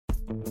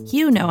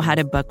You know how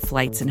to book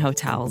flights and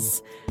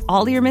hotels.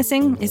 All you're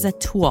missing is a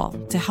tool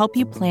to help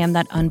you plan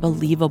that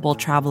unbelievable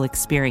travel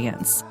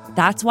experience.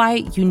 That's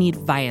why you need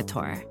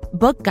Viator.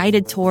 Book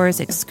guided tours,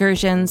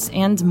 excursions,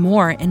 and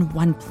more in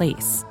one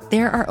place.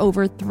 There are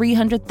over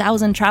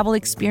 300,000 travel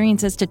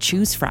experiences to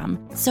choose from,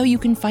 so you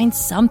can find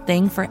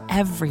something for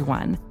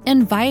everyone.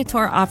 And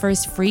Viator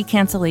offers free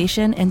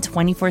cancellation and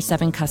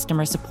 24/7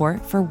 customer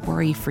support for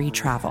worry-free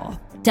travel.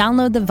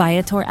 Download the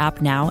Viator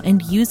app now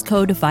and use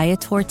code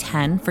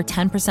Viator10 for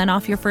 10%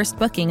 off your first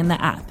booking in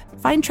the app.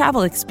 Find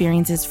travel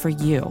experiences for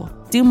you.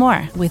 Do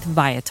more with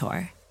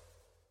Viator.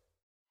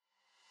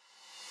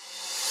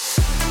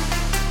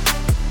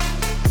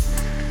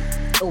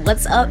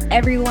 What's up,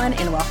 everyone,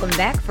 and welcome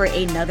back for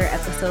another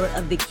episode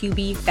of the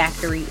QB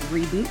Factory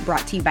Reboot,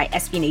 brought to you by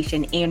SB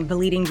Nation and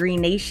Bleeding Green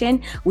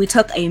Nation. We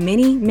took a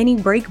mini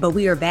break, but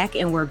we are back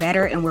and we're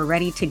better and we're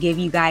ready to give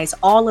you guys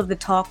all of the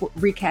talk,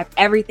 recap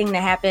everything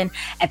that happened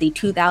at the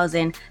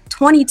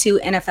 2022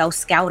 NFL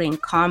Scouting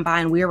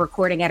Combine. We are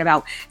recording at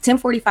about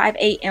 10:45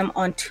 a.m.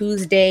 on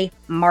Tuesday,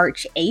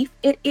 March 8th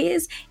it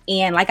is.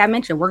 And like I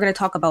mentioned, we're going to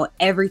talk about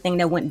everything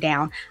that went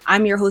down.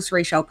 I'm your host,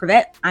 Rachel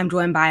Prevet. I'm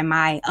joined by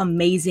my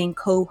amazing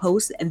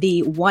co-host,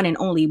 the one and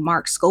only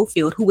Mark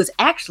Schofield, who was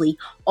actually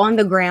on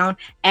the ground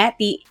at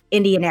the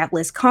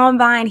Indianapolis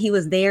Combine. He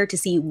was there to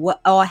see what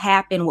all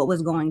happened, what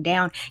was going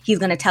down. He's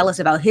going to tell us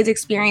about his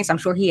experience. I'm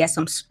sure he has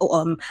some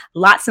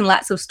lots and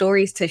lots of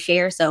stories to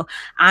share. So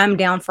I'm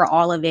down for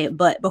all of it.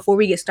 But before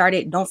we get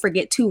started, don't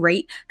forget to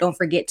rate. Don't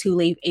forget to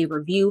leave a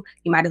review.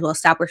 You might as well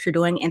stop what you're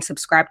doing and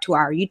subscribe to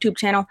our YouTube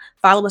channel.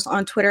 Follow us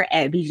on Twitter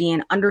at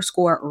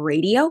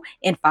BGN_radio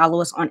and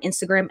follow us on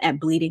Instagram at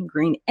Bleeding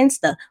Green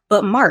Insta.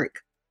 But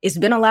Mark, it's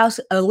been a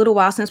little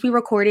while since we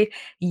recorded.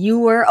 You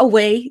were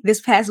away this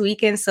past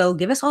weekend, so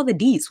give us all the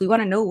deets. We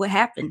want to know what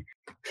happened.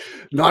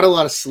 Not a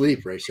lot of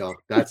sleep, Rachel.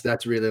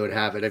 That's really what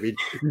happened. I mean,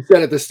 you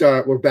said at the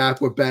start, we're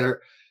back, we're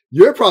better.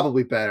 You're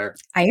probably better.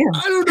 I am.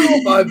 I don't know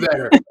if I'm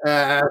better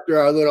after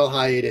our little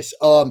hiatus.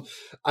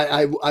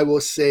 I will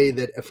say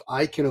that if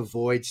I can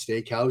avoid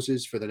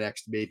steakhouses for the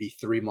next maybe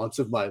 3 months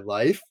of my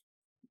life,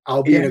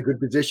 I'll be in a good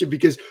position,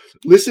 because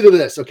listen to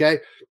this, okay?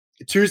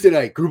 Tuesday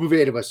night, group of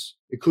 8 of us,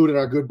 including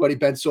our good buddy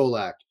Ben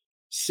Solak,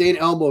 St.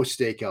 Elmo's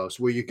Steakhouse,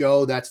 where you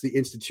go. That's the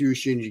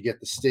institution. You get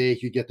the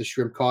steak, you get the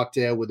shrimp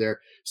cocktail with their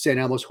St.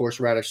 Elmo's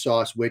horseradish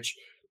sauce, which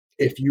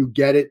if you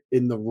get it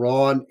in the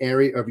raw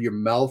area of your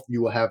mouth,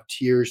 you will have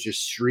tears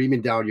just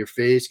streaming down your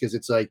face, because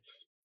it's like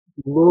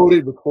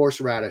loaded with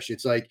horseradish.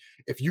 It's like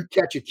if you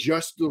catch it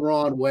just the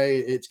wrong way,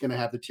 it's going to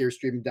have the tears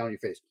streaming down your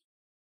face.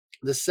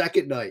 The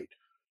second night,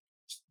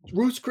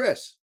 Ruth's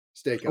Chris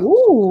Steakhouse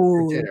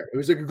for dinner. It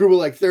was like a group of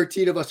like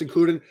 13 of us,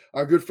 including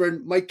our good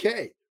friend Mike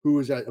Kay, who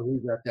was at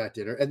that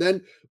dinner. And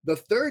then the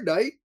third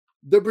night,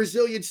 the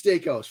Brazilian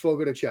Steakhouse,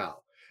 Fogo de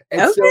Chao.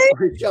 And so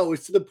it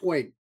was to the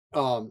point.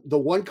 The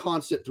one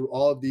constant through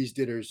all of these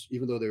dinners,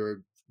 even though there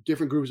were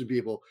different groups of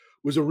people,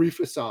 was Arif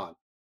Hassan,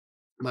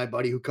 my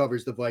buddy who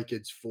covers the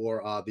Vikings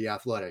for The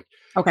Athletic.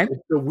 Okay.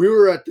 And so we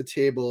were at the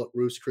table at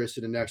Ruth's Chris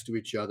sitting next to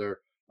each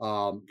other,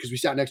 because we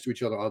sat next to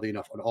each other, oddly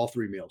enough, on all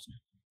 3 meals.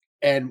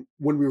 And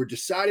when we were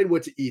deciding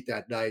what to eat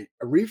that night,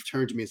 Arif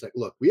turned to me and was like,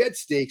 look, we had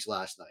steaks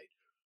last night.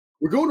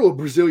 We're going to a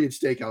Brazilian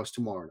steakhouse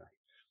tomorrow night.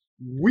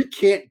 We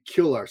can't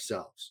kill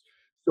ourselves.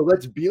 So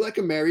let's be like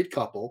a married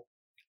couple.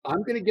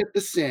 I'm going to get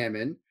the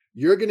salmon.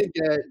 You're going to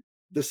get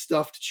the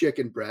stuffed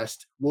chicken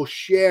breast. We'll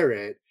share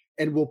it,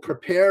 and we'll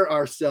prepare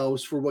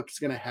ourselves for what's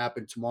going to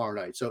happen tomorrow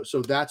night.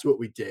 So that's what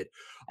we did.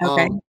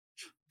 Okay.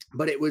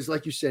 But it was,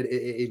 like you said,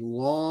 a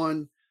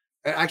long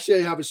 –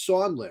 actually, I have a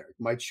song lyric.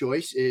 My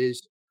choice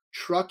is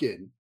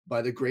Truckin'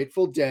 by the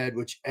Grateful Dead,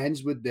 which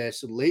ends with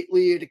this.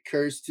 Lately, it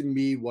occurs to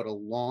me what a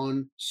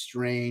long,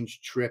 strange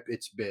trip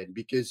it's been,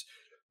 because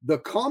the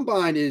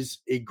combine is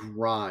a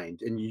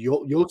grind, and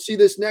you'll see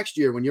this next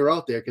year when you're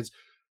out there, because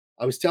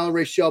I was telling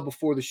Rachel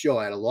before the show,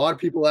 I had a lot of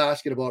people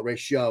asking about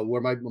Rachel,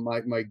 where my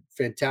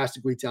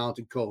fantastically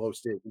talented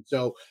co-host is. And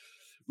so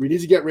we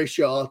need to get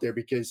Rachel out there,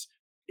 because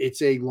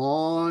it's a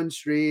long,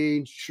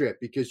 strange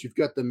trip, because you've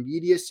got the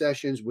media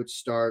sessions, which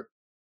start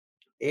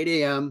 8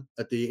 a.m.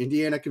 at the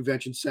Indiana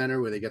Convention Center,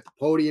 where they get the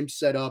podium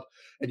set up,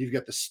 and you've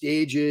got the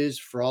stages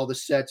for all the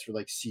sets for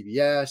like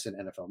CBS and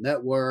NFL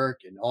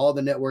Network, and all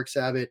the networks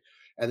have it.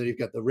 And then you've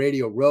got the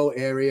Radio Row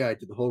area. I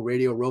did the whole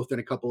Radio Row thing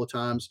a couple of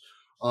times.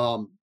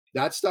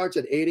 That starts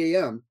at 8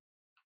 a.m.,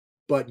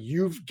 but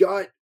you've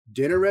got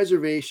dinner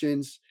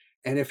reservations.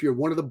 And if you're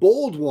one of the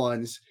bold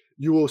ones,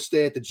 you will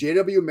stay at the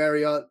JW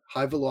Marriott.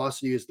 High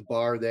Velocity is the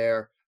bar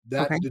there.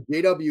 The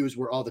JW is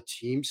where all the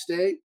teams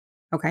stay.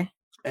 Okay.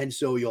 And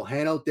so you'll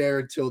hang out there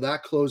until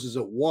that closes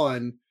at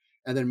 1,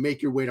 and then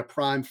make your way to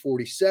Prime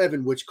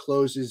 47, which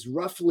closes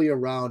roughly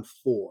around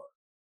 4.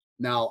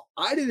 Now,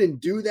 I didn't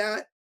do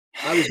that.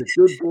 I was a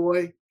good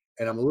boy,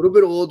 and I'm a little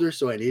bit older,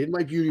 so I needed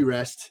my beauty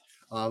rest,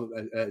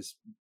 as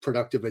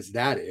productive as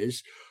that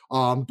is.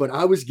 But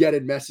I was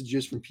getting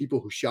messages from people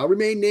who shall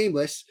remain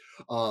nameless,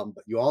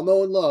 but you all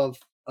know and love,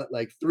 at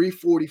like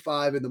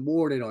 3:45 in the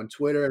morning on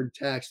Twitter and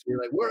text. You're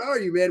like, where are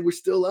you, man? We're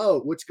still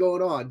out. What's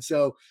going on?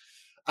 So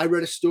I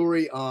read a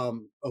story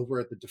over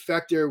at the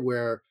Defector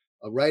where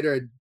a writer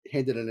had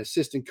handed an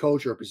assistant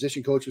coach or a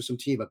position coach with some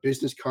team a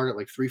business card at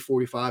like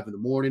 3:45 in the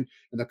morning,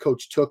 and the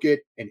coach took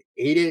it and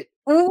ate it.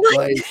 What?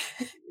 Like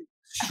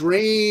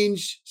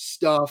strange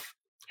stuff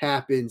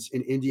happens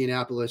in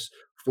Indianapolis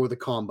for the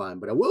combine.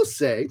 But I will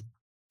say,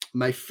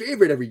 my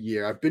favorite every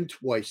year, I've been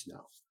twice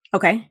now,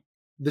 Okay.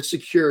 the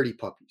security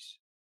puppies,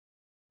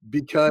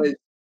 because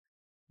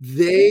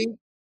they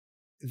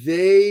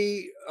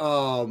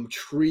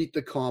treat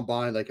the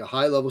combine like a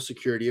high level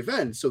security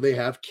event. So they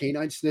have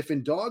canine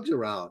sniffing dogs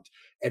around.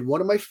 And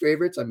one of my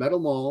favorites, I met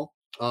them all,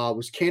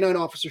 was Canine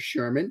Officer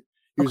Sherman.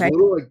 He was a Okay.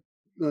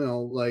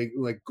 little like,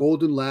 like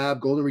golden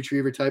lab, golden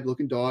retriever type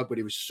looking dog, but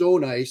he was so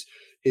nice.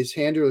 His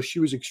handler, she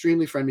was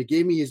extremely friendly,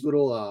 gave me his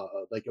little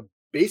like a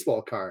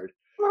baseball card,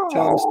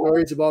 telling Aw.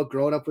 stories about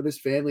growing up with his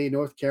family in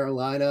North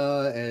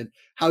Carolina and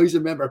how he's a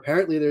member.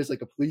 Apparently, there's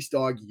like a police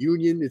dog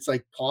union. It's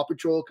like Paw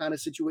Patrol kind of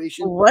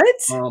situation. What?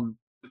 Um,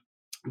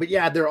 but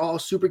yeah, they're all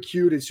super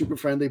cute and super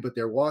friendly, but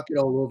they're walking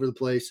all over the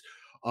place.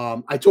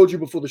 I told you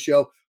before the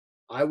show,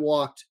 I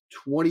walked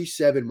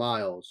 27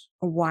 miles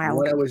Wild.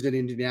 when I was in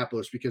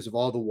Indianapolis because of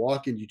all the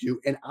walking you do.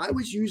 And I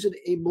was using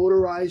a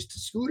motorized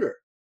scooter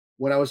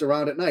when I was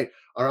around at night.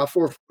 Our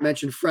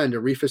aforementioned friend,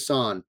 Arif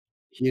Hassan,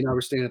 he and I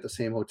were staying at the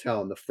same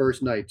hotel. And the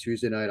first night,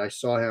 Tuesday night, I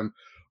saw him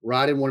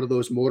riding one of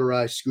those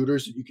motorized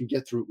scooters that you can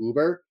get through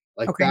Uber,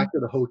 like Okay. back to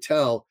the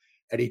hotel.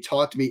 And he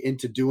talked me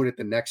into doing it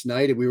the next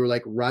night. And we were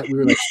like, we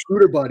were like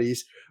scooter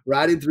buddies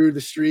riding through the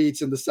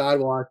streets and the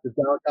sidewalks of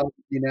downtown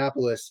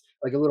Indianapolis,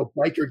 like a little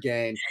biker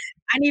gang.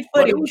 I need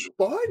But it was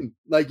footage. fun.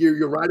 Like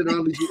you're riding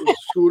on these little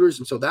scooters,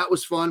 and so that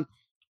was fun.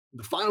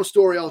 The final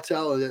story I'll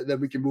tell, and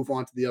then we can move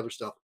on to the other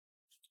stuff.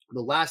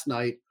 The last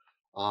night,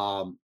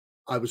 um,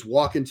 I was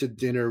walking to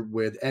dinner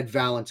with Ed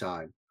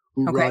Valentine,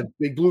 who Okay. runs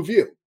Big Blue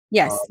View,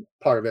 Yes.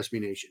 part of SB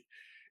Nation.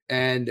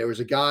 And there was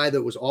a guy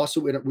that was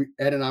also in it.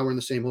 Ed and I were in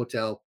the same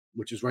hotel,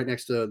 which is right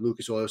next to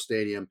Lucas Oil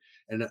Stadium.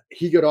 And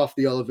he got off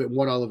the elevator,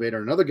 one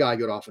elevator. Another guy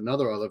got off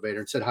another elevator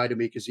and said hi to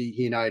me because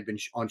he and I had been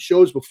on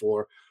shows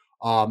before.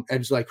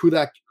 Ed's like, who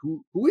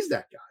is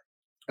that guy?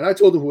 And I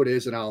told him who it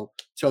is, and I'll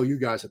tell you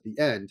guys at the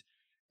end.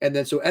 And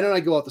then so Ed and I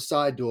go out the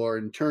side door,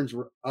 and turns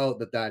out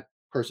that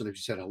person that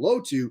you said hello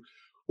to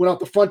went out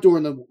the front door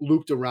and then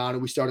looped around,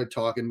 and we started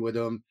talking with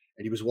him.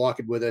 And he was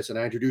walking with us, and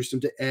I introduced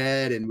him to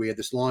Ed, and we had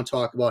this long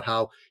talk about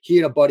how he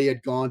and a buddy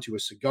had gone to a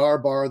cigar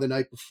bar the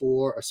night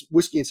before, a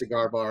whiskey and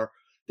cigar bar.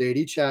 They had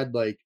each had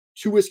like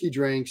 2 whiskey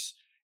drinks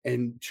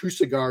and 2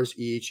 cigars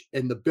each,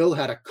 and the bill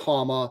had a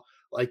comma,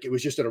 like it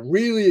was just at a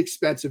really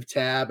expensive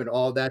tab and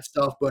all that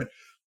stuff. But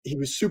he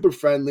was super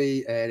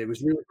friendly, and it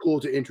was really cool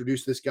to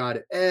introduce this guy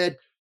to Ed.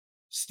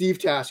 Steve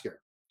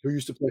Tasker, who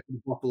used to play for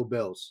the Buffalo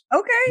Bills.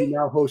 He Okay.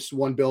 now hosts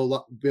One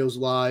Bills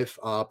Live,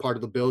 part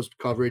of the Bills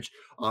coverage,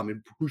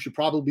 and who should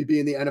probably be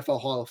in the NFL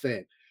Hall of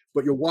Fame.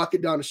 But you're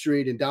walking down the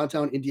street in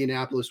downtown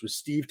Indianapolis with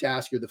Steve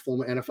Tasker, the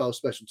former NFL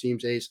special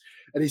teams ace,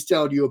 and he's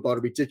telling you about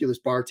a ridiculous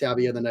bar tab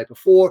he had the night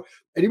before.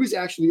 And he was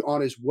actually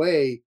on his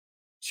way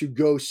to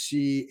go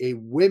see a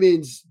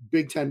women's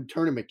Big Ten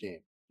tournament game.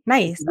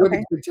 Nice. The Okay.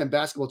 women's Big Ten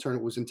basketball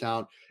tournament was in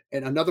town,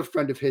 and another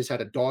friend of his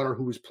had a daughter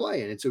who was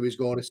playing, and so he was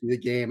going to see the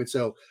game. And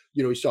so,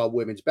 you saw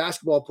women's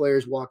basketball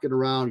players walking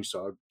around, you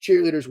saw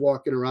cheerleaders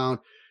walking around.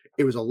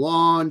 It was a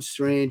long,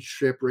 strange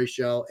trip,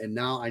 Rachel, and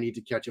now I need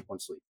to catch up on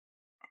sleep.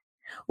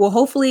 Well,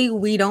 hopefully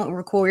we don't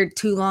record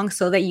too long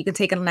so that you can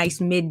take a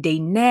nice midday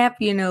nap,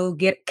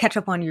 get catch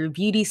up on your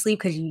beauty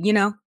sleep because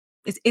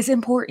it's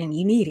important.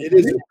 You need it. It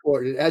is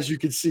important, as you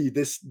can see.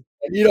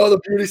 The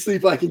beauty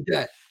sleep I can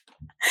get.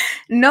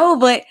 No,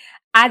 but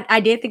I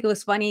did think it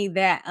was funny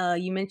that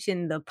you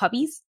mentioned the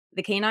puppies,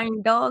 the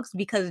canine dogs,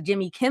 because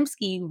Jimmy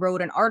Kimsky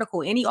wrote an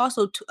article and he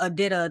also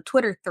did a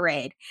Twitter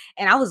thread.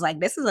 And I was like,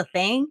 this is a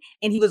thing.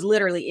 And he was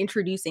literally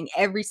introducing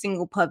every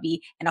single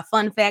puppy and a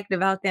fun fact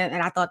about them.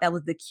 And I thought that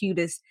was the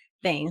cutest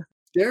thing.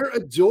 They're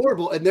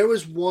adorable. And there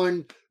was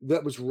one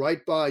that was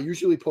right by,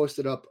 usually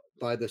posted up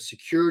by the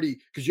security,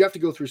 because you have to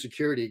go through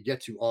security to get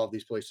to all of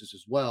these places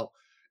as well.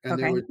 And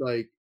there Okay. was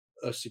like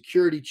a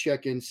security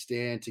check-in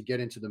stand to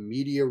get into the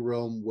media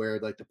room where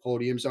like the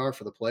podiums are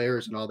for the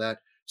players and all that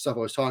stuff I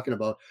was talking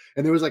about.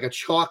 And there was like a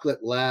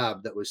chocolate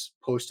lab that was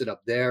posted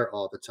up there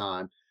all the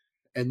time.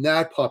 And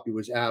that puppy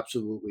was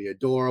absolutely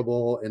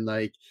adorable. And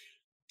like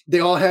they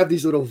all have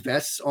these little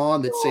vests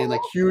on that say in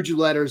like huge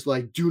letters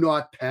like "Do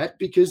not pet,"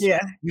 because Yeah.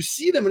 you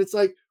see them and it's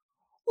like,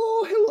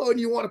 oh, hello, and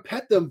you want to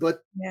pet them,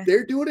 but Yeah.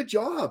 they're doing a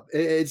job,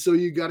 and so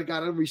you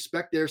gotta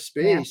respect their Yeah.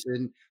 space,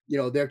 and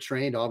they're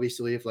trained.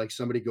 Obviously, if like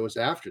somebody goes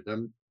after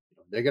them,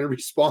 they're gonna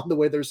respond the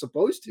way they're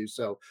supposed to.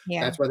 So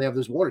Yeah. that's why they have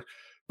those warnings.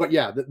 But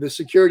yeah, the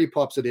security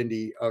pups at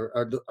Indy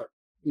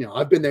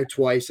I've been there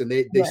twice, and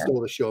they Yeah. stole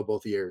the show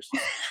both years.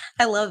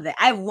 I love that.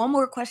 I have one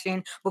more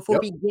question before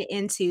Yep. we get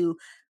into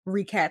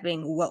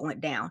recapping what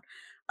went down.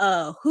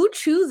 Who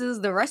chooses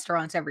the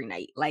restaurants every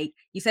night? Like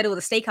you said it was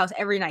a steakhouse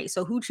every night.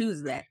 So who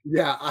chooses that?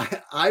 Yeah,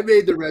 I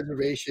made the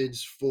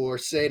reservations for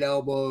St.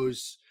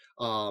 Elmo's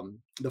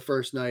the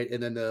first night,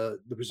 and then the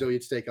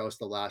Brazilian Steakhouse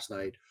the last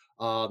night.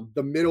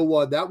 The middle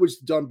one, that was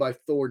done by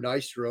Thor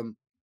Nystrom,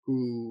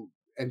 who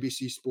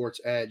NBC Sports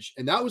Edge,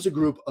 and that was a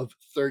group of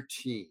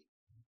 13.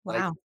 Like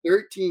Wow.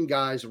 13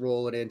 guys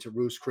rolling into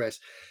Ruth's Chris.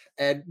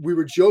 And we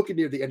were joking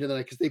near the end of the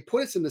night because they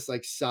put us in this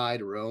like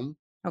side room,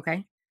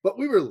 Okay. but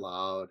we were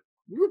loud.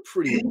 We were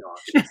pretty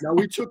obnoxious. Now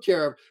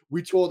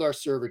we told our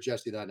server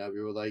Jesse that night,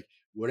 we were like,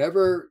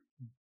 whatever,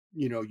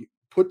 you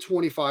put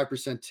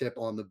 25% tip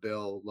on the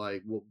bill,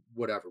 like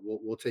whatever,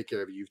 we'll take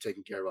care of you. You've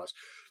taken care of us.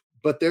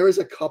 But there was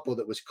a couple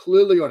that was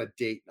clearly on a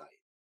date night,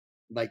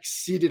 like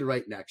seated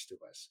right next to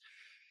us.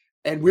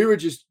 And we were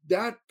just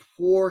that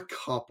poor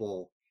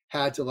couple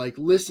had to like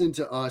listen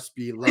to us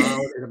be loud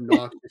and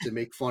obnoxious and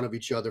make fun of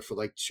each other for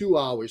like 2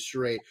 hours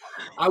straight.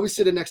 I was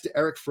sitting next to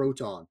Eric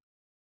Froton,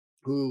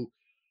 who,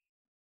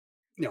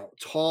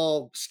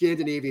 tall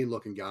Scandinavian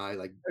looking guy,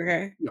 like,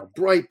 Okay.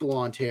 bright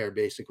blonde hair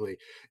basically.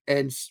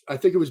 And I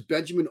think it was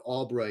Benjamin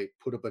Albright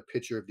put up a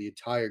picture of the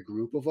entire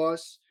group of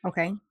us.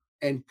 Okay.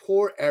 And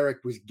poor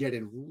Eric was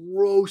getting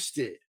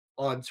roasted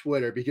on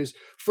Twitter because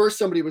first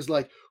somebody was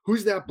like,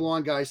 "Who's that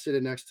blonde guy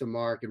sitting next to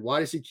Mark? And why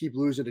does he keep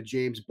losing to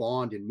James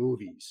Bond in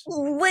movies?"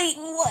 Wait,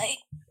 what?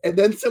 And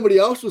then somebody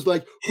else was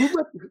like,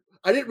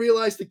 I didn't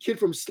realize the kid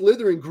from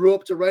Slytherin grew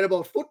up to write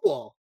about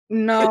football."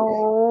 No.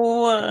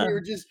 We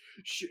were just,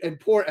 and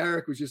poor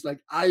Eric was just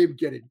like, "I am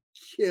getting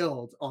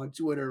killed on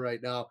Twitter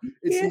right now.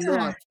 It's Yeah.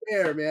 not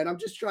fair, man. I'm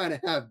just trying to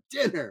have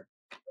dinner."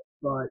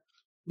 But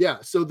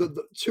yeah, so the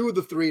two of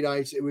the 3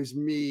 nights, it was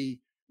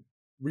me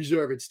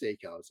reserving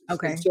steakhouses. And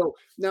Okay. so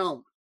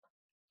now,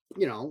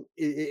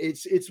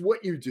 it's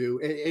what you do.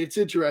 And it's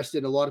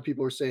interesting. A lot of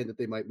people are saying that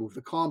they might move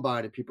the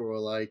combine, and people are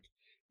like,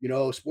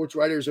 sports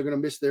writers are going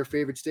to miss their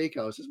favorite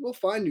steakhouses. We'll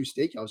find new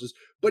steakhouses.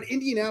 But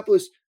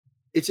Indianapolis,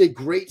 it's a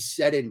great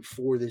setting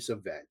for this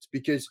event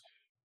because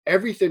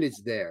everything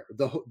is there.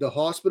 The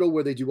hospital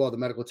where they do all the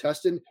medical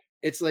testing,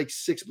 it's like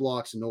 6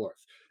 blocks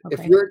north. If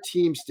Okay. you're a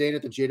team staying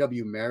at the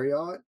JW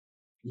Marriott,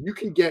 you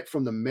can get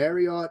from the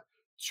Marriott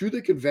to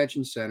the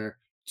convention center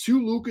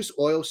to Lucas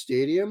Oil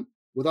Stadium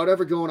without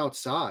ever going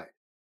outside.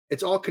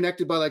 It's all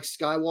connected by like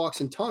skywalks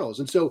and tunnels.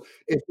 And so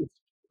if it's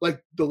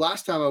like the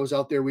last time I was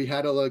out there, we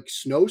had a like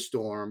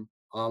snowstorm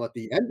at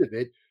the end of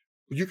it.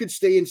 You could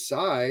stay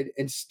inside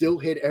and still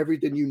hit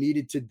everything you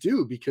needed to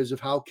do because of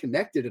how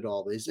connected it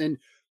all is. And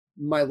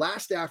my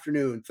last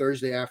afternoon,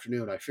 Thursday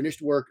afternoon, I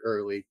finished work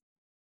early.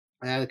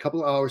 I had a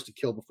couple of hours to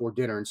kill before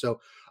dinner. And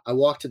so I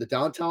walked to the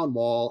downtown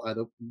mall.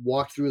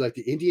 Walked through like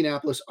the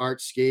Indianapolis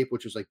Artscape,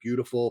 which was like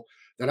beautiful.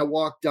 Then I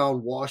walked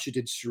down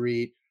Washington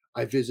Street.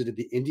 I visited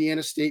the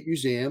Indiana State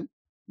Museum,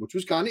 which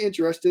was kind of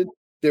interesting.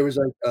 There was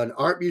like an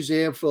art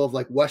museum full of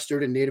like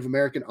Western and Native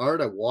American art.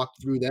 I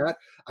walked through that.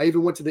 I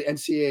even went to the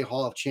NCAA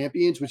Hall of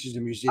Champions, which is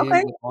a museum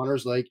Okay. that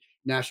honors like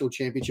national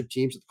championship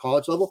teams at the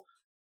college level.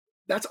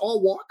 That's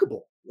all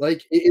walkable.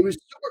 Like it was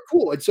super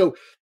cool. And so,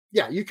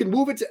 yeah, you can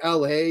move it to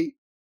LA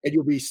and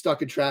you'll be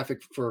stuck in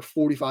traffic for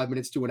 45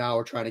 minutes to an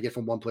hour trying to get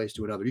from one place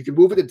to another. You can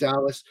move it to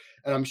Dallas,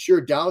 and I'm sure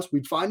Dallas,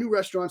 we'd find new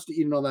restaurants to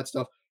eat and all that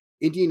stuff.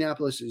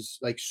 Indianapolis is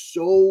like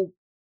so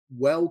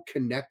well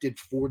connected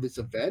for this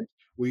event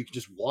where you can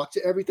just walk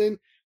to everything.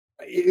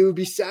 It would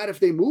be sad if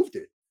they moved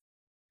it.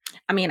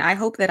 I mean, I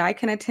hope that I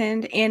can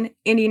attend in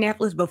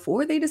Indianapolis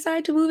before they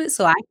decide to move it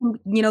so I can,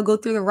 go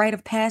through the rite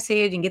of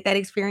passage and get that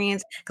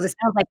experience because it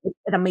sounds like it's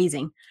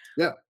amazing.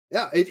 Yeah,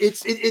 yeah,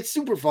 it's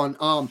super fun.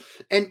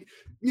 And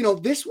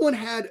this one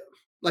had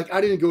like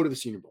I didn't go to the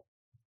Senior Bowl.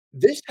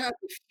 This had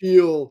the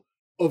feel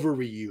of a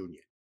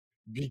reunion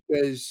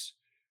because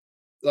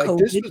like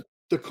this COVID. was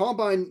the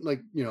combine,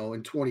 like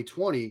in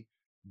 2020.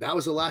 That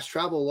was the last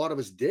travel a lot of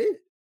us did.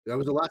 That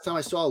was the last time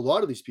I saw a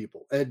lot of these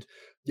people. And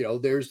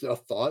there's a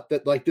thought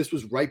that like this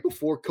was right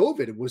before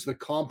COVID. It was the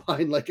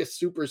combine like a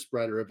super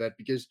spreader event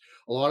because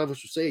a lot of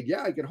us were saying,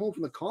 "Yeah, I get home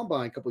from the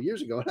combine a couple of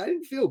years ago, and I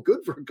didn't feel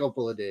good for a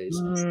couple of days."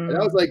 And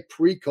that was Mm, like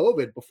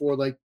pre-COVID, before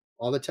like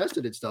all the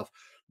tested and stuff.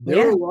 There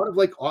were yeah, a lot of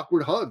like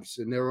awkward hugs,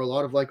 and there were a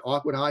lot of like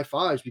awkward high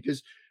fives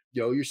because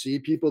you see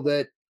people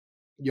that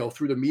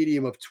through the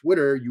medium of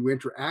Twitter, you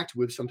interact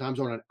with sometimes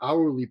on an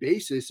hourly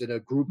basis in a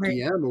group right.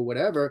 DM or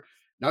whatever.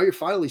 Now you're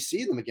finally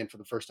seeing them again for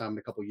the first time in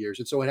a couple of years.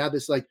 And so it had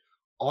this like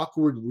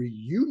awkward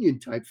reunion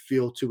type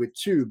feel to it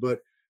too.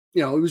 But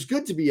it was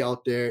good to be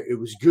out there. It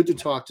was good to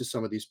talk to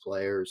some of these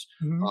players.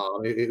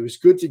 Mhm. It was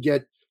good to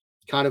get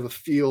kind of a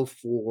feel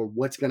for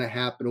what's going to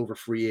happen over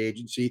free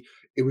agency.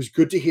 It was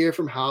good to hear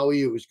from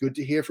Howie. It was good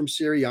to hear from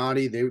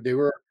Sirianni. They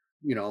were,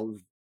 you know,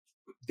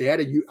 they had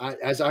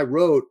as I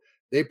wrote,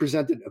 they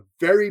presented a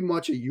very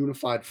much a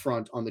unified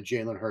front on the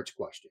Jalen Hurts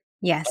question.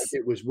 Like Yes.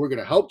 it was, we're going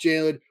to help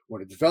Jalen, we're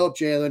going to develop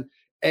Jalen.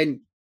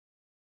 And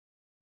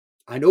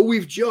I know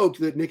we've joked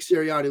that Nick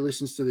Sirianni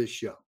listens to this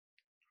show,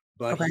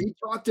 but Okay. he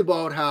talked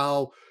about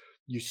how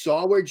you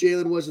saw where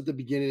Jalen was at the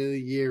beginning of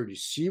the year, and you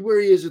see where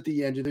he is at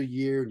the end of the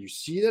year, and you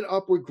see that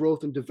upward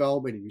growth and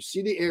development, and you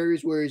see the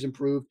areas where he's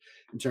improved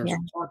in terms Yeah.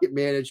 of pocket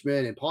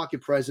management and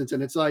pocket presence.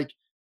 And it's like,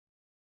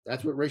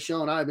 that's what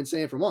Rachel and I have been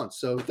saying for months.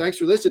 So thanks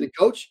for listening,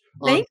 Coach.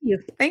 Thank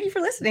you. Thank you for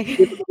listening.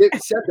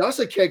 Send us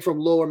a keg from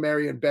Lower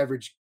Marion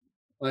Beverage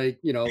Like,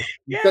 you set them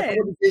Yes,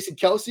 up with Jason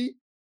Kelsey.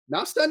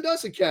 Now send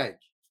us a keg.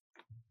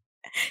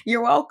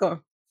 you're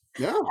welcome.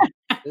 Yeah,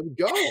 there we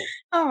go.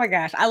 Oh my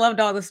gosh, I loved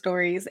all the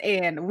stories,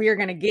 and we're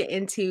gonna get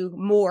into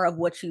more of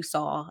what you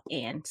saw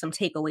and some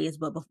takeaways.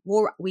 But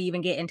before we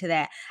even get into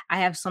that, I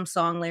have some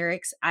song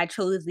lyrics. I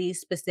chose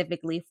these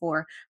specifically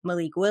for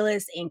Malik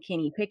Willis and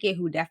Kenny Pickett,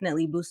 who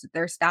definitely boosted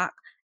their stock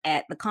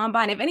at the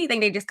combine. If anything,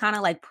 they just kind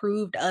of like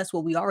proved us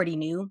what we already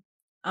knew.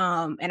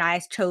 And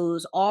I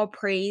chose all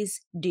praise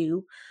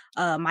due.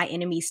 My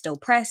enemies still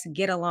press,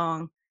 get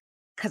along,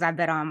 because I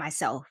bet on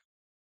myself.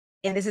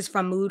 And this is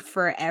from Mood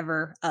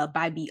Forever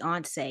by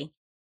Beyonce.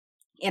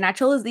 And I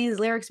chose these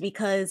lyrics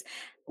because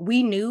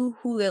we knew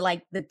who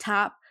the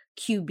top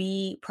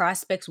QB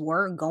prospects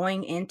were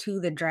going into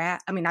the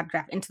draft. I mean, not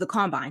draft, into the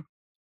combine.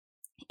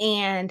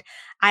 And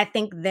I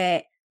think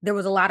that there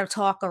was a lot of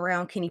talk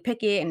around Kenny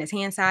Pickett, and his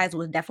hand size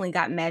was definitely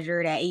got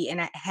measured at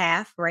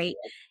 8.5, right?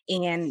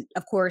 And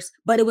of course,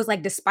 but it was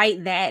like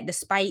despite that,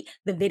 despite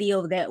the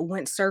video that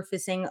went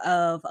surfacing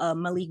of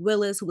Malik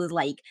Willis, who was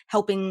like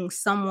helping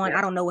someone. I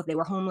don't know if they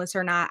were homeless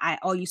or not. I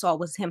All you saw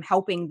was him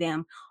helping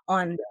them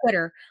on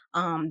Twitter.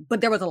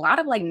 But there was a lot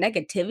of like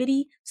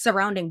negativity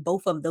surrounding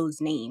both of those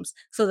names.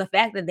 So the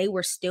fact that they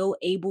were still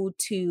able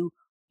to,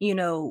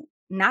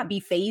 not be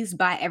phased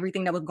by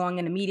everything that was going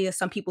in the media.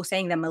 Some people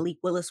saying that Malik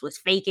Willis was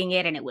faking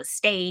it and it was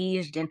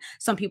staged, and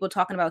some people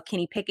talking about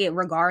Kenny Pickett.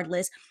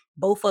 Regardless,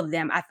 both of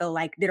them, I feel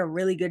like, did a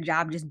really good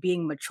job just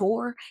being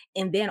mature,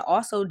 and then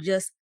also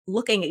just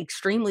looking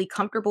extremely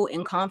comfortable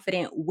and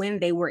confident when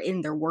they were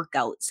in their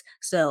workouts.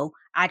 So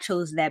I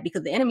chose that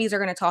because the enemies are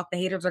going to talk, the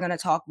haters are going to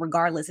talk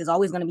regardless. There's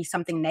always going to be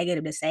something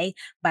negative to say.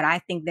 But I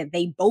think that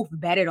they both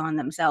betted on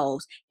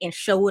themselves and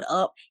showed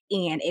up,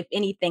 and if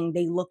anything,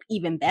 they looked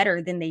even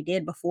better than they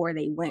did before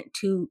they went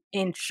to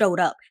and showed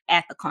up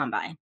at the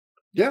combine.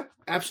 Yeah,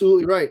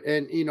 absolutely right.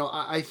 And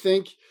I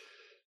think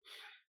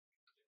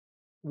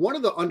one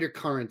of the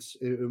undercurrents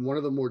in one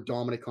of the more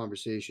dominant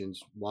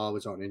conversations while I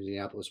was out in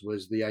Indianapolis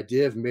was the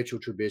idea of Mitchell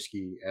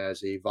Trubisky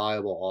as a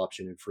viable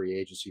option in free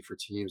agency for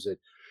teams that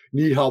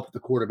need help at the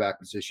quarterback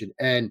position.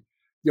 And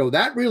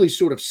that really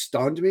sort of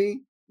stunned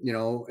me.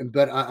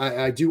 But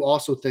I do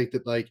also think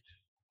that, like,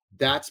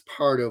 that's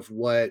part of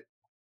what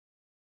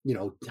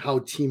how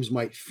teams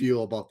might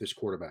feel about this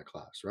quarterback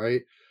class,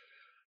 right?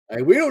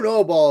 And we don't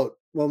know about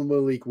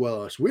Malik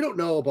Willis. We don't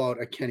know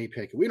about a Kenny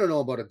Pickett. We don't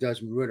know about a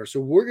Desmond Ritter. So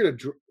we're going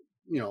to,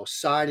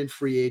 sign in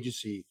free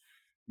agency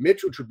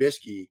Mitchell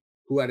Trubisky,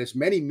 who had as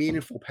many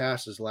meaningful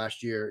passes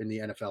last year in the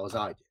NFL as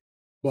I did.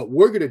 But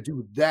we're going to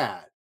do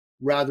that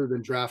rather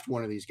than draft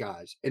one of these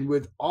guys. And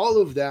with all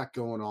of that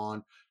going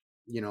on,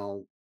 you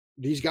know,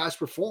 these guys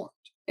performed.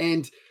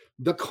 And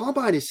the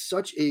combine is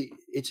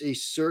it's a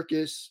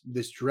circus.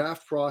 This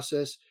draft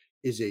process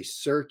is a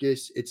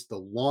circus. It's the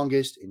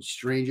longest and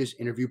strangest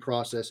interview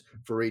process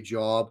for a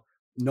job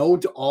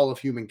known to all of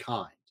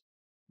humankind.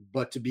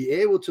 But to be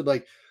able to,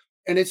 like,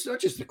 and it's not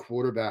just the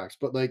quarterbacks,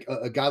 but like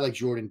a guy like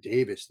Jordan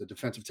Davis, the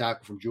defensive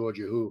tackle from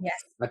Georgia, who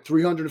Yes. at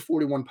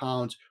 341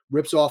 pounds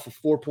rips off a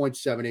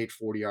 4.78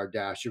 40-yard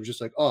dash. It was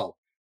just like, oh,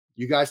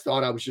 you guys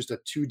thought I was just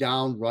a two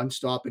down run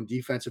stop and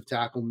defensive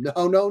tackle.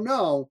 No, no,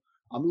 no.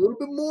 I'm a little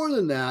bit more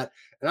than that.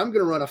 And I'm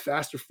going to run a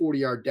faster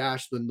 40-yard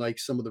dash than like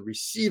some of the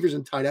receivers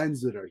and tight ends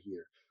that are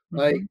here.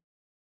 Like,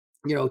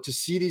 Mhm. to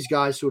see these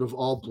guys sort of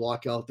all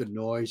block out the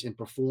noise and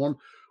perform,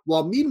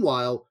 while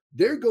meanwhile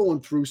they're going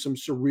through some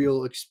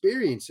surreal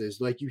experiences.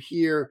 Like, you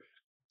hear,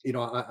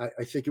 I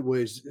think it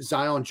was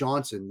Zion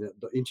Johnson,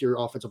 the interior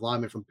offensive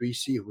lineman from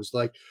BC, who was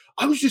like,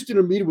 I was just in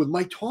a meeting with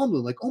Mike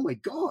Tomlin. Like, oh my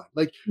God.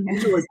 Like,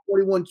 these are like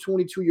 21,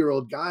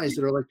 22-year-old guys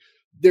that are like,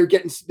 they're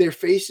getting their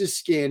faces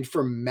scanned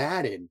for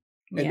Madden,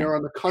 and Yeah. they're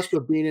on the cusp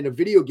of being in a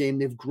video game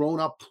they've grown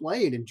up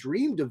playing and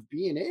dreamed of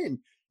being in.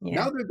 Yeah.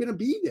 Now they're going to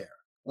be there.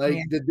 Yeah.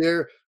 Like, that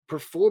they're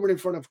performing in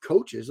front of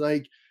coaches.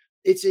 Like,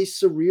 it's a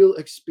surreal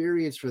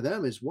experience for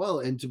them as well.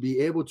 And to be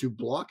able to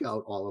block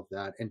out all of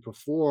that and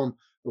perform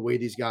the way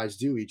these guys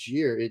do each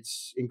year,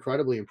 it's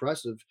incredibly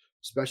impressive,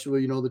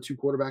 especially, the two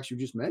quarterbacks you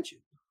just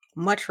mentioned.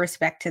 Much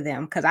respect to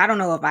them, because I don't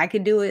know if I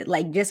could do it.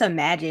 Like, just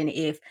imagine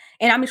if,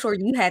 and I'm sure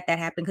you had that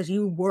happen because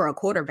you were a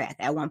quarterback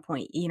at one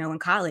point, in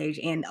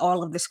college, and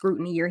all of the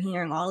scrutiny you're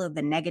hearing, all of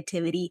the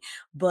negativity,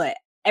 but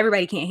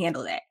everybody can't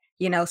handle that.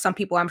 Some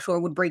people I'm sure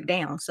would break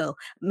down. So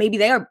maybe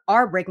they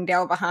are breaking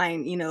down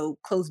behind,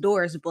 closed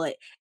doors, but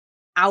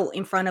out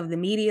in front of the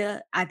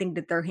media, I think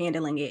that they're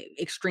handling it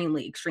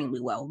extremely,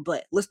 extremely well.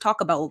 But let's talk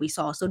about what we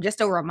saw. So,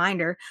 just a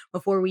reminder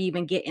before we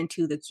even get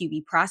into the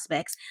QB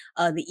prospects,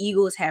 the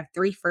Eagles have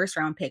 3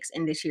 first-round picks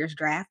in this year's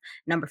draft: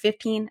 number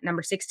 15,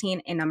 number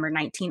 16, and number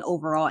 19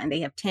 overall, and they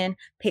have 10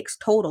 picks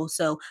total.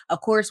 So,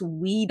 of course,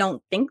 we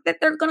don't think that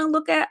they're going to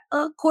look at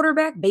a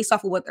quarterback based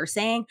off of what they're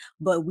saying,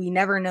 but we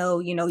never know.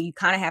 You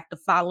kind of have to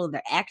follow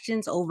their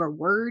actions over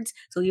words.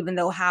 So, even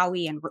though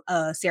Howie and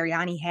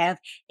Sirianni have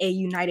a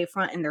united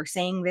front and they're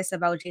saying this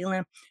about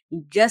Jalen,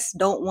 you just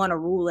don't want to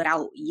rule it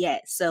out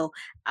yet. So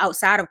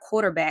outside of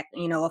quarterback,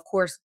 of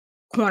course,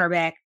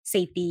 cornerback,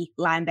 safety,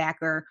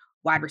 linebacker,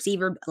 wide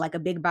receiver, like a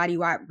big body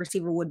wide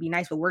receiver would be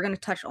nice, but we're going to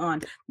touch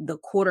on the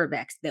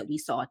quarterbacks that we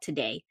saw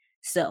today.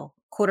 So,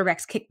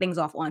 quarterbacks kick things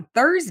off on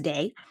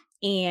Thursday.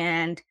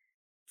 And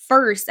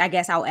first, I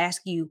guess I'll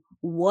ask you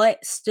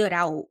what stood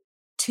out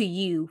to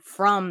you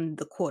from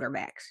the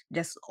quarterbacks,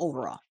 just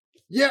overall.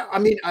 Yeah, I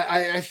mean,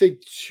 I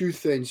think two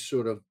things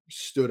sort of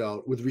stood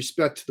out with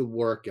respect to the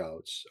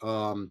workouts.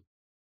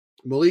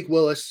 Malik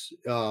Willis,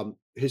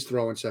 his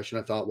throwing session,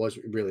 I thought was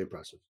really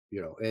impressive.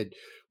 And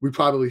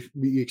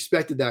we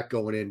expected that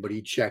going in, but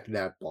he checked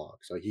that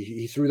box. Like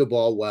he threw the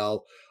ball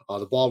well.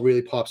 The ball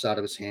really pops out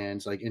of his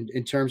hands. Like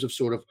in terms of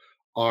sort of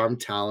arm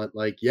talent,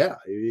 like yeah,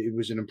 it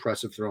was an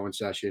impressive throwing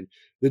session.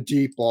 The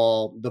deep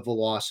ball, the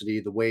velocity,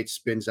 the way it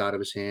spins out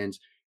of his hands,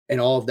 and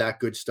all of that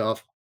good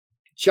stuff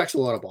checks a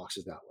lot of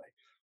boxes that way.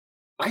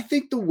 I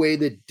think the way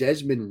that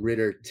Desmond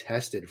Ritter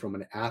tested from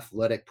an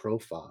athletic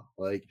profile,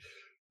 like,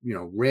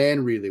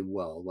 ran really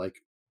well,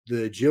 like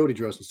the agility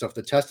drills and stuff,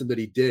 the testing that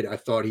he did, I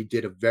thought he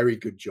did a very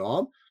good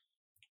job.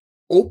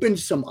 Opened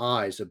some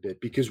eyes a bit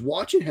because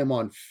watching him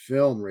on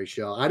film,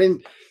 Rachel, I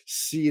didn't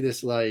see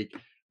this like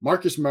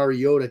Marcus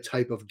Mariota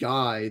type of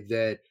guy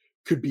that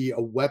could be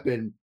a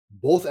weapon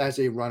both as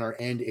a runner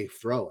and a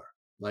thrower.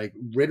 Like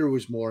Ritter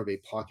was more of a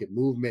pocket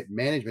movement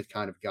management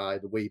kind of guy,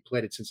 the way he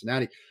played at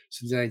Cincinnati.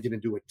 Cincinnati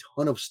didn't do a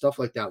ton of stuff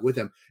like that with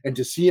him. And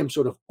to see him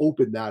sort of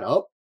open that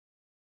up,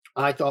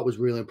 I thought was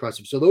really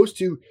impressive. So those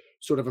two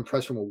sort of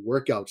impressed from a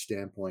workout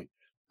standpoint.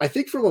 I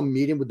think from a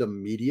meeting with the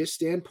media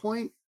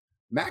standpoint,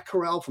 Matt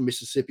Corral from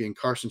Mississippi and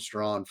Carson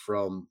Strong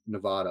from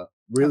Nevada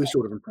really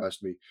sort of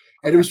impressed me.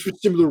 And it was for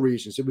similar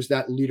reasons. It was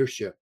that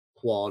leadership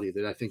quality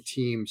that I think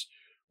teams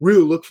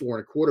really look for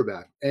in a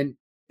quarterback. And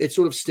it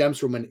sort of stems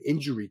from an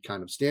injury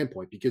kind of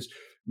standpoint because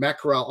Matt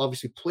Corral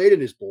obviously played in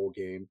his bowl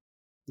game,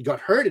 got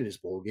hurt in his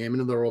bowl game.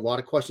 And then there were a lot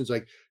of questions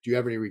like, do you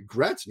have any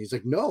regrets? And he's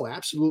like, no,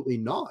 absolutely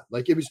not.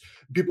 Like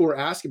people were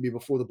asking me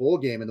before the bowl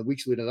game and the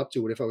weeks leading up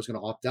to it if I was going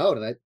to opt out.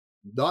 And I,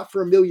 not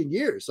for a million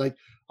years. Like,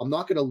 I'm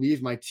not going to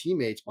leave my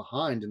teammates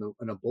behind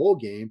in a bowl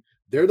game.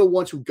 They're the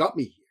ones who got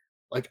me here.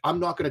 Like, I'm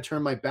not going to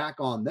turn my back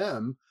on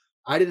them.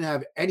 I didn't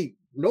have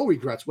no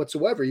regrets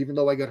whatsoever, even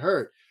though I got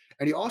hurt.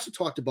 And he also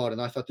talked about,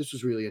 and I thought this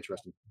was really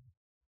interesting.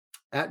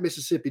 At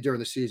Mississippi during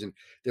the season,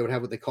 they would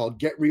have what they call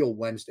Get Real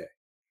Wednesday,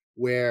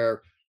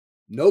 where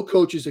no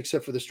coaches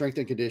except for the strength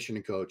and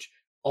conditioning coach,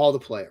 all the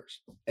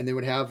players. And they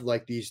would have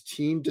like these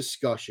team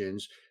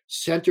discussions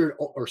centered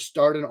or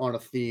started on a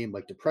theme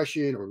like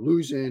depression or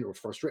losing or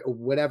frustration or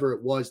whatever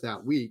it was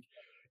that week.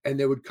 And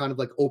they would kind of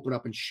like open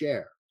up and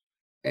share.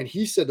 And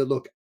he said that,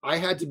 look, I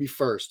had to be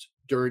first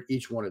during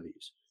each one of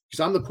these because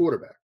I'm the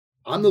quarterback.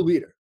 I'm the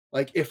leader.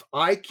 Like if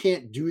I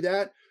can't do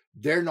that,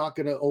 they're not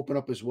going to open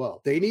up as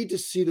well. They need to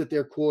see that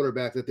their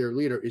quarterback, that their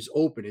leader is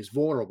open, is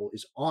vulnerable,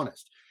 is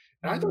honest.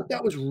 And I thought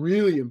that was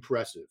really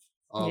impressive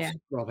from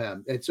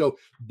him. And so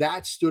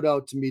that stood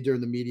out to me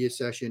during the media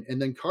session.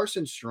 And then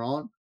Carson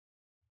Strong,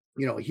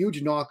 a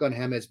huge knock on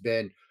him has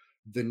been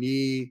the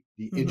knee,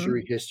 the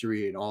injury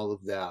history, and all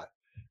of that.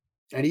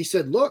 And he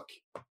said, look,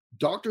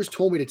 doctors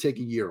told me to take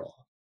a year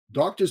off.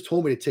 Doctors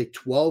told me to take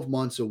 12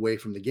 months away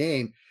from the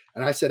game.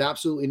 And I said,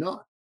 absolutely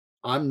not.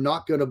 I'm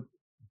not going to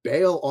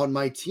bail on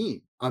my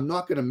team. I'm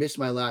not going to miss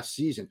my last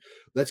season.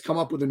 Let's come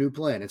up with a new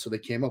plan. And so they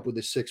came up with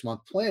a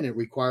 6-month plan. It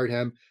required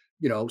him,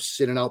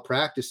 sitting out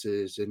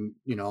practices. And,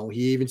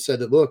 he even said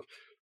that, look,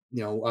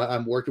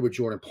 I'm working with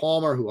Jordan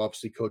Palmer, who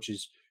obviously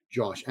coaches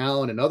Josh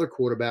Allen and other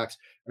quarterbacks.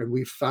 And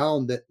we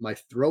found that my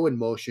throwing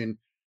motion,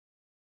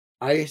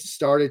 I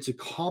started to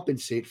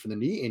compensate for the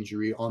knee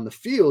injury on the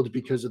field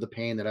because of the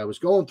pain that I was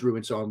going through.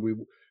 And so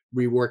I'm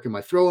reworking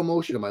my throwing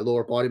motion and my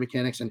lower body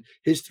mechanics. And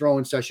his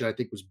throwing session, I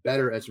think, was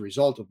better as a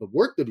result of the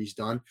work that he's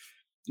done.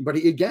 But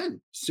again,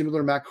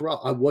 similar to Matt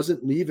Corral, I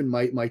wasn't leaving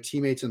my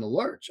teammates in the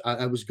lurch.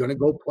 I was going to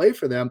go play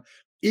for them,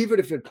 even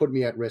if it put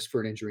me at risk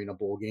for an injury in a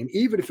bowl game,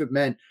 even if it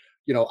meant,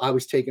 I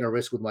was taking a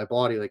risk with my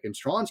body, like in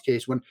Strong's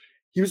case, when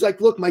he was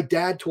like, look, my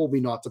dad told me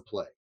not to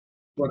play,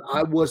 but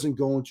I wasn't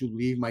going to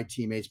leave my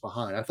teammates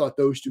behind. I thought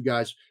those two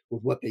guys,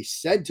 with what they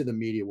said to the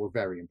media, were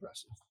very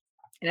impressive.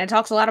 And it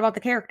talks a lot about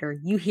the character.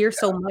 You hear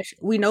so much.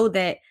 We know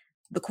that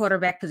the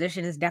quarterback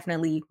position is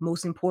definitely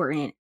most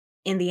important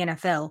in the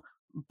NFL,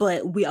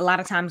 but we a lot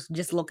of times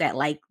just look at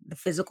like the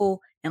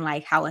physical and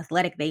like how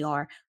athletic they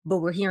are, but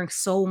we're hearing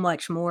so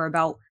much more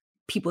about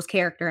people's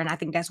character. And I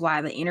think that's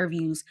why the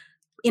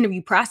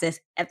interview process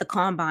at the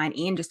combine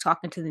and just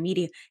talking to the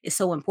media is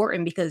so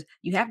important because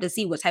you have to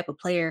see what type of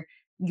player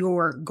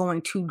you're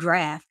going to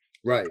draft.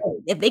 Right.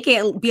 If they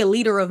can't be a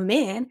leader of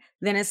men,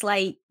 then it's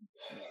like,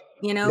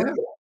 Yeah.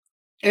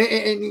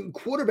 And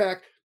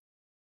quarterback,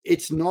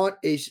 it's not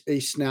a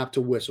snap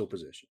to whistle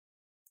position.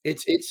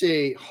 It's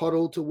a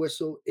huddle to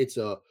whistle. It's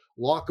a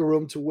locker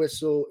room to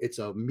whistle. It's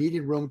a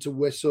meeting room to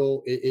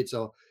whistle. It's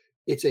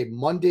a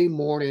Monday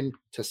morning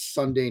to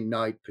Sunday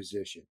night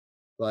position.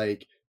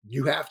 Like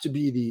you have to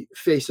be the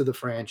face of the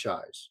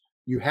franchise.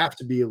 You have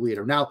to be a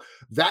leader. Now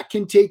that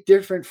can take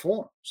different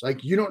forms.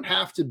 Like you don't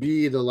have to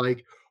be the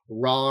like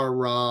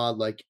rah,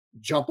 like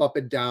jump up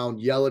and down,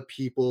 yell at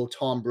people,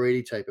 Tom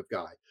Brady type of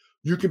guy.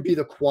 you can be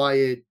the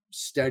quiet,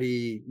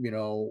 steady,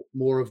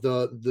 more of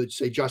the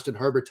say Justin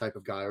Herbert type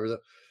of guy, or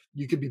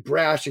you can be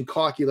brash and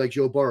cocky like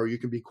Joe Burrow. You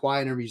can be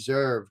quiet and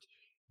reserved,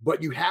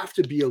 but you have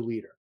to be a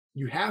leader.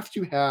 You have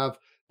to have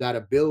that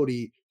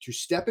ability to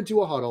step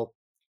into a huddle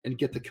and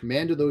get the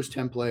command of those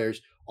 10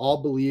 players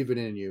all believing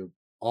in you,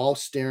 all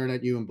staring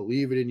at you and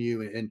believing in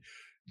you. And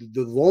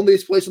the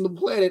loneliest place on the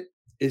planet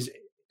is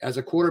as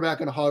a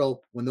quarterback in a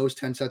huddle when those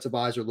 10 sets of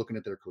eyes are looking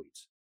at their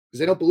cleats because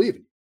they don't believe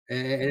in you.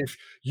 And if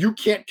you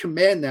can't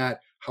command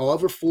that,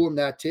 however form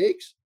that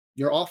takes,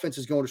 your offense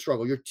is going to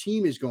struggle. Your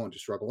team is going to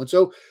struggle. And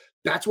so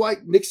that's why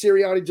Nick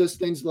Sirianni does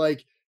things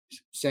like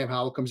Sam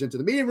Howell comes into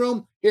the meeting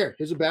room.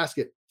 Here's a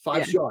basket,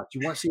 5 shots.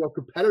 You want to see how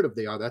competitive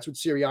they are. That's what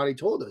Sirianni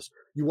told us.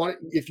 You want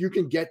if you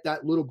can get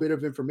that little bit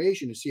of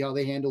information to see how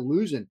they handle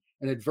losing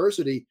and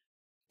adversity,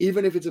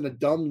 even if it's in a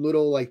dumb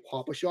little like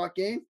Papa Shot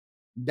game,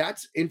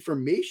 that's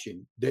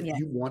information that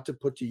you want to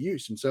put to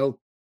use. And so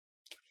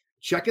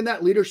checking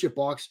that leadership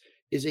box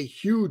is a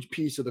huge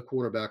piece of the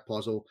quarterback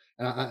puzzle.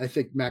 And I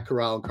think Matt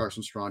Corral and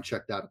Carson Strong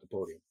checked that at the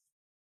podium.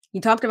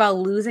 You talked about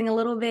losing a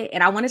little bit,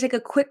 and I want to take a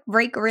quick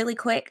break really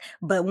quick.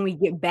 But when we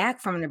get back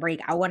from the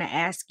break, I want to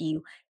ask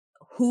you,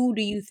 who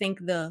do you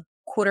think the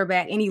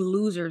quarterback, any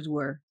losers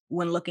were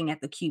when looking at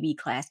the QB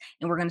class?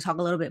 And we're going to talk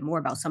a little bit more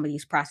about some of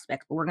these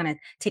prospects, but we're going to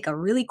take a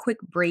really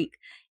quick break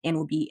and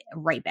we'll be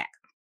right back.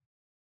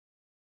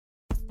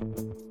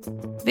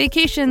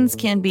 Vacations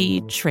can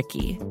be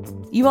tricky.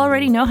 You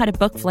already know how to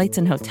book flights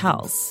and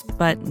hotels,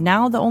 but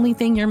now the only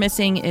thing you're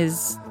missing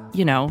is,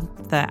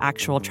 the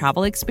actual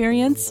travel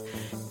experience.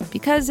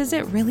 Because is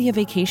it really a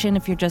vacation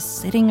if you're just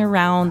sitting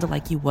around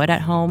like you would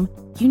at home?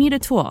 You need a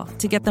tool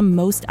to get the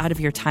most out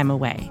of your time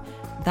away.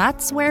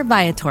 That's where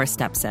Viator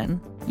steps in.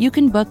 You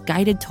can book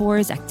guided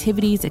tours,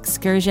 activities,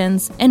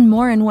 excursions, and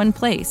more in one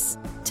place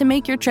to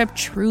make your trip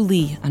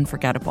truly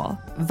unforgettable.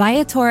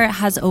 Viator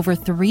has over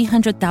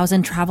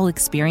 300,000 travel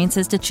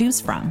experiences to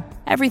choose from.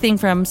 Everything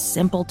from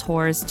simple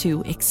tours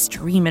to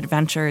extreme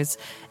adventures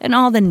and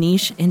all the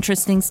niche,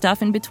 interesting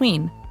stuff in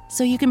between.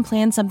 So you can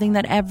plan something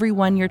that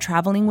everyone you're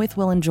traveling with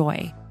will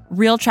enjoy.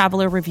 Real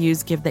traveler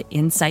reviews give the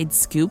inside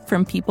scoop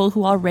from people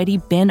who already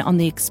been on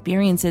the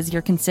experiences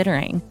you're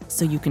considering,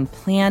 so you can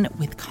plan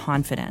with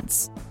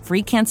confidence.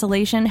 Free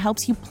cancellation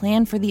helps you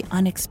plan for the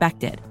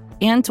unexpected.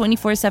 And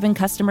 24/7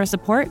 customer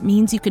support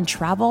means you can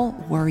travel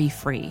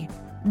worry-free.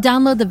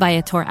 Download the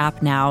Viator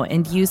app now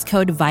and use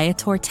code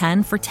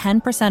Viator10 for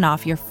 10%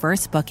 off your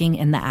first booking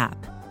in the app.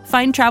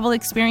 Find travel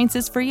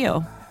experiences for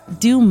you.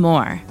 Do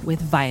more with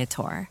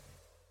Viator.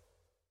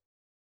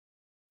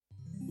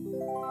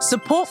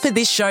 Support for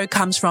this show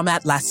comes from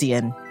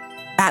Atlassian.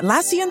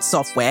 Atlassian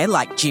software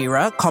like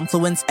Jira,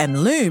 Confluence,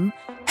 and Loom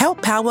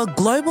help power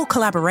global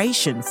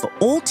collaboration for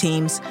all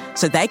teams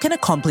so they can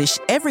accomplish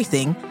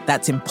everything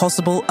that's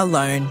impossible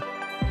alone.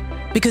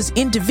 Because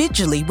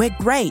individually we're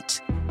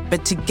great,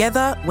 but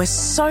together we're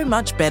so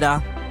much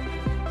better.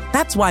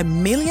 That's why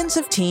millions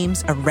of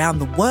teams around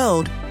the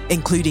world,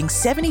 including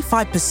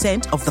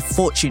 75% of the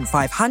Fortune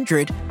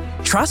 500,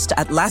 trust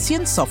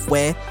Atlassian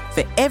software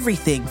for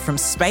everything from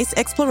space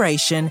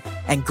exploration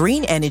and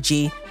green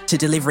energy to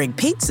delivering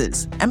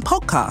pizzas and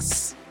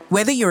podcasts.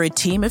 Whether you're a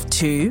team of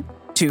 2,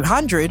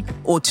 200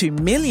 or 2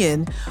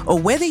 million, or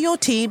whether your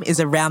team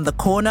is around the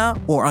corner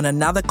or on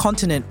another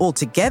continent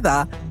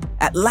altogether,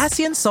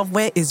 Atlassian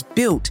software is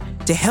built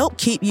to help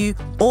keep you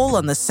all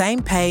on the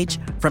same page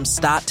from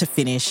start to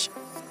finish.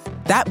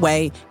 That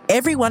way,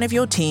 every one of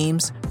your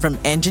teams, from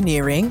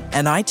engineering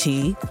and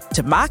IT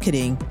to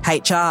marketing,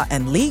 HR,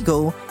 and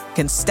legal,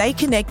 can stay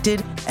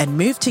connected and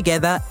move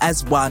together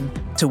as one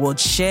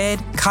towards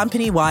shared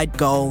company-wide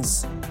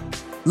goals.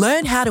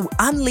 Learn how to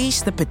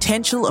unleash the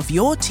potential of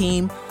your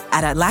team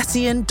at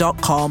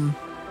Atlassian.com.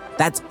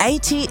 That's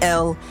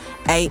Atlassian.com.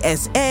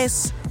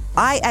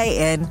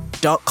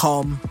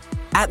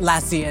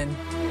 Atlassian.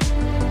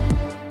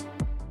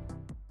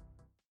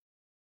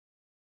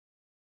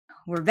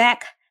 We're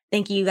back.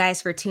 Thank you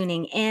guys for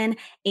tuning in.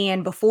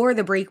 And before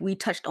the break, we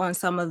touched on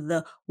some of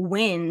the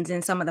wins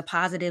and some of the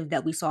positive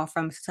that we saw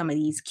from some of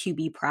these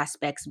QB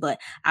prospects. But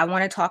I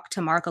want to talk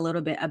to Mark a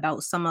little bit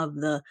about some of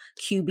the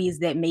QBs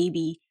that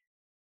maybe,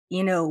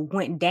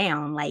 went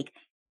down. Like,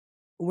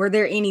 were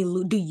there any,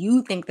 do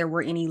you think there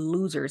were any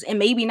losers? And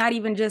maybe not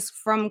even just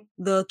from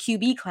the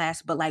QB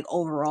class, but like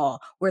overall,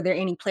 were there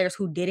any players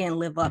who didn't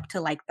live up to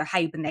like the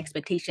hype and the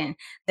expectation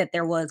that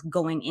there was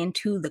going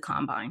into the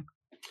combine?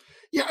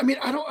 Yeah, I mean,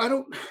 I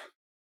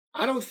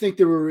don't think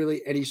there were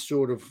really any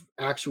sort of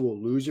actual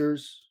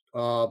losers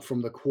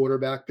from the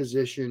quarterback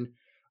position.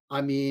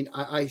 I mean,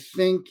 I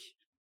think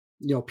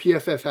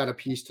PFF had a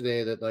piece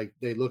today that like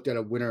they looked at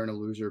a winner and a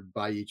loser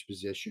by each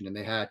position, and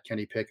they had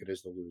Kenny Pickett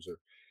as the loser.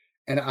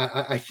 And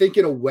I think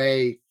in a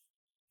way,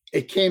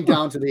 it came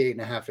down to the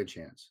 8.5-inch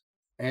hands,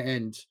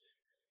 and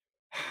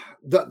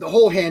the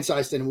whole hand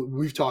size thing.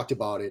 We've talked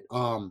about it.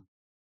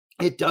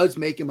 It does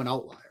make him an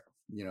outlier,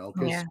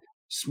 because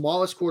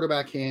smallest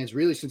quarterback hands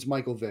really since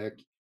Michael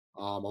Vick.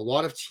 A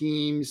lot of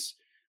teams,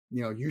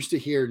 used to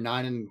hear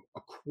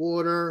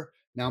 9.25.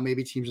 Now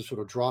maybe teams have sort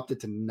of dropped it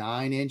to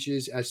 9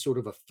 inches as sort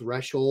of a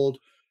threshold.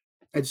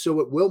 And so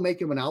it will make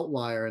him an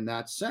outlier in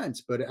that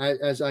sense. But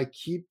as I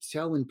keep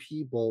telling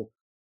people,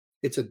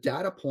 it's a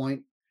data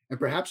point, and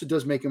perhaps it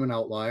does make him an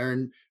outlier.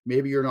 And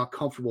maybe you're not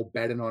comfortable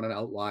betting on an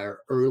outlier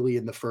early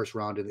in the first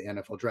round of the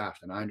NFL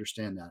draft. And I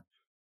understand that.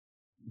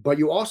 But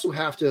you also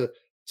have to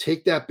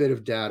take that bit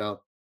of data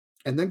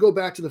and then go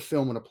back to the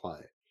film and apply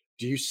it.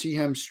 Do you see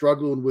him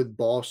struggling with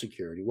ball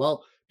security?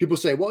 Well, people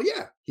say, well,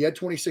 yeah, he had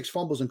 26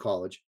 fumbles in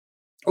college.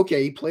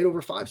 Okay, he played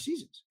over 5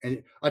 seasons,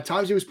 and at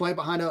times he was playing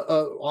behind a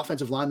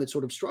offensive line that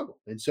sort of struggled,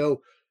 and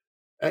so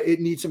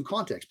it needs some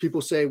context. People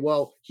say,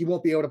 well, he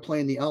won't be able to play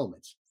in the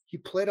elements. He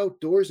played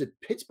outdoors at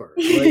Pittsburgh,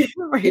 like in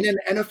Right. an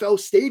NFL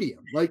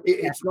stadium. Like Yeah.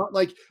 it's not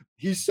like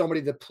he's somebody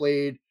that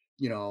played,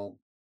 you know,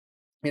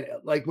 and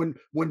like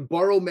when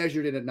Burrow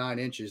measured it at 9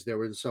 inches, there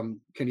was some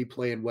can he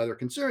play in weather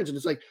concerns, and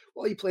it's like,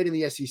 well, he played in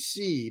the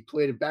SEC, he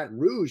played in Baton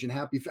Rouge and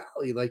Happy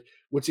Valley. Like,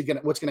 what's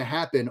gonna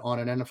happen on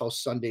an NFL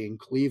Sunday in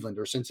Cleveland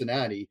or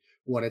Cincinnati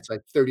when it's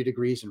like 30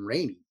 degrees and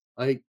rainy?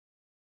 Like,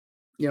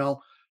 you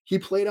know, he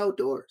played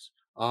outdoors.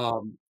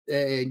 And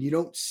you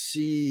don't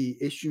see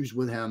issues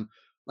with him.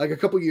 Like a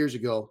couple years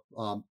ago,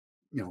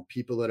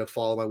 people that have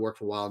followed my work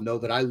for a while know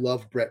that I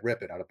love Brett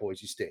Rippett out of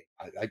Boise State.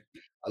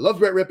 I love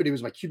Brett Rippett. He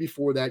was my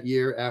QB4 that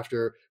year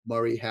after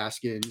Murray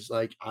Haskins.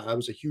 Like I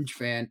was a huge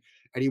fan,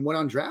 and he went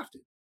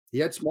undrafted. He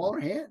had smaller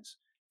hands.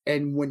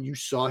 And when you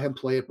saw him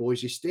play at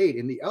Boise State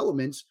in the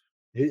elements,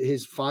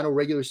 his final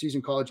regular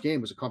season college game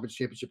was a conference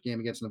championship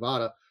game against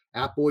Nevada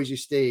at Boise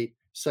State.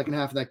 Second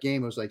half of that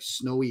game, it was like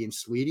snowy and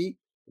sleety,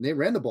 and they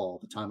ran the ball all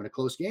the time in a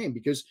close game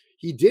because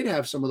he did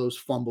have some of those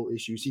fumble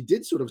issues. He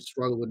did sort of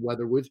struggle with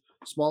weather with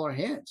smaller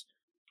hands.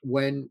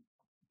 When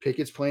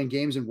Pickett's playing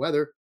games in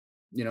weather,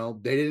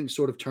 they didn't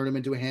sort of turn him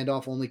into a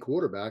handoff only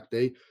quarterback.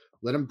 They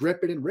let him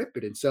grip it and rip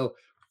it. And so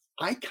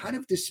I kind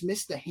of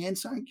dismiss the hand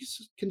sign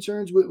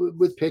concerns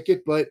with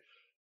Pickett, but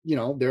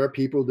there are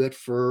people that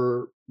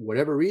for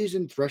whatever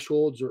reason,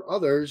 thresholds or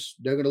others,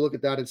 they're going to look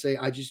at that and say,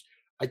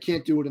 I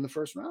can't do it in the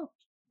first round.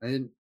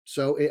 And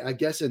so I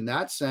guess in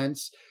that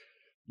sense,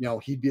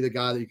 he'd be the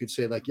guy that you could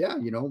say like, yeah,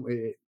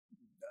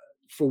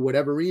 for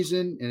whatever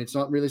reason, and it's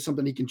not really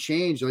something he can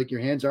change. Like your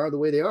hands are the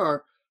way they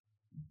are,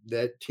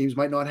 that teams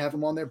might not have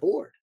him on their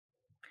board.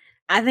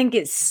 I think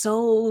it's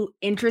so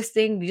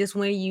interesting just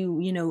when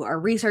are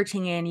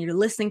researching and you're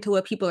listening to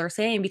what people are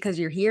saying because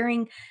you're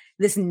hearing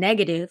this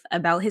negative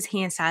about his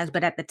hand size,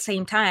 but at the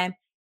same time,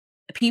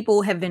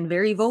 people have been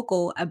very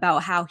vocal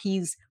about how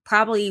he's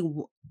probably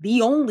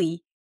the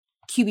only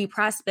QB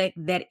prospect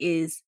that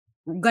is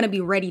going to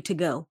be ready to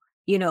go,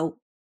 you know,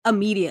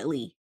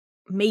 immediately,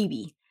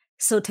 maybe.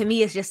 So to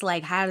me, it's just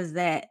like, how does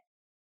that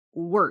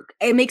work?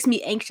 It makes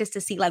me anxious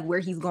to see like where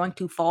he's going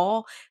to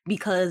fall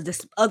because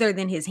this other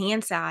than his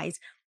hand size,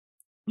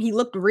 he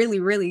looked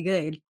really, really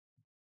good.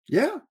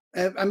 Yeah.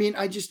 I mean,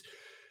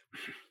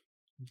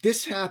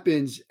 this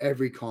happens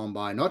every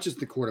combine, not just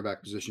the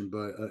quarterback position,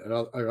 but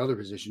at other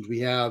positions. We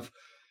have,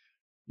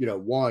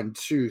 1,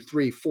 2,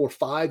 3, 4,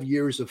 5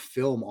 years of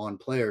film on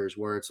players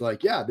where it's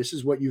like, yeah, this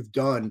is what you've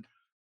done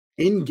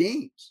in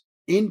games,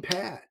 in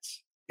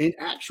pads, in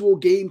actual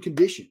game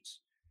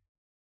conditions.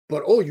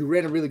 But oh, you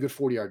ran a really good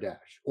 40-yard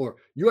dash, or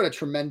you had a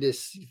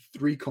tremendous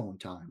 3 cone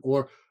time,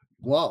 or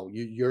wow,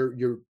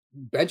 your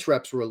bench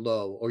reps were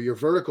low, or your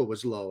vertical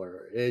was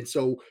lower. And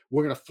so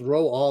we're gonna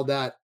throw all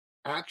that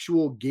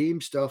actual game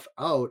stuff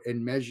out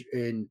and measure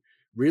and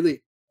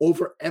really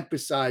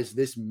overemphasize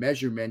this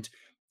measurement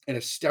in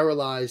a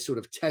sterilized sort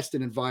of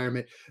tested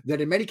environment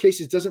that in many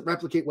cases doesn't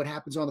replicate what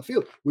happens on the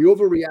field. We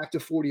overreact to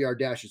 40-yard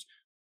dashes.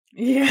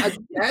 Yeah.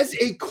 As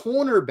a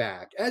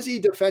cornerback, as a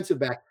defensive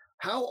back,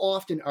 how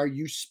often are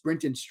you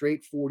sprinting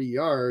straight 40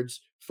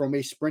 yards from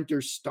a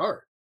sprinter's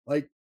start?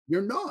 Like,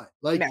 you're not.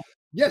 Like, No.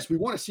 yes, we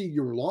want to see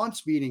your launch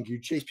speed and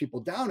you chase people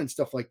down and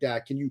stuff like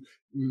that. Can you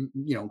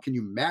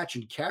match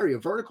and carry a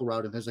vertical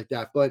route and things like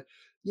that? But,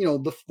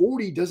 the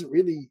 40 doesn't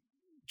really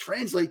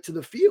translate to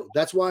the field.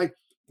 That's why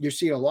you're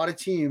seeing a lot of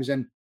teams,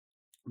 and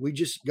we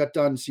just got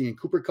done seeing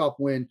Cooper Kupp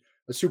win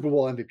a Super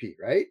Bowl MVP,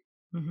 right?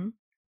 Mhm.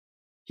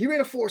 He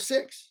ran a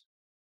 4.6,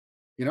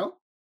 you know?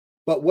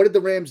 But what did the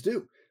Rams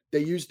do? They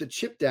used the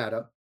chip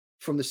data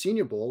from the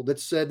Senior Bowl that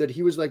said that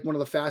he was like one of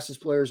the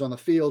fastest players on the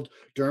field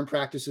during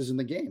practices in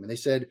the game. And they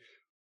said,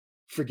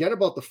 forget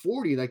about the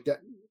 40, like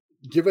that.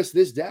 Give us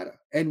this data.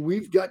 And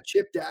we've got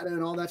chip data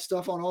and all that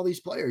stuff on all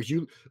these players.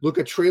 You look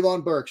at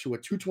Traylon Burks, who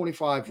at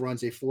 225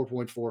 runs a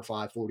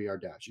 4.45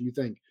 40-yard dash. And you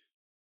think,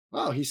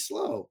 oh, he's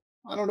slow.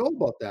 I don't know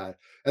about that.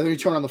 And then you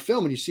turn on the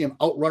film and you see him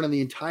outrunning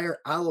the entire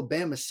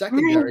Alabama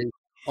secondary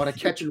on a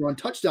catch and run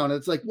touchdown. And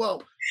it's like,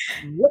 well,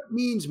 what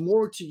means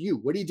more to you?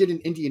 What he did in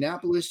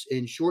Indianapolis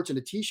in shorts and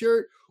a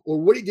t-shirt,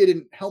 or what he did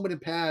in helmet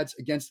and pads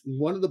against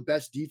one of the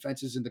best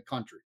defenses in the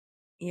country?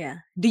 Yeah.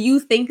 Do you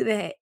think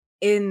that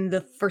in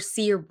the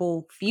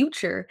foreseeable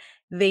future,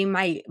 they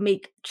might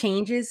make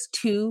changes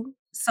to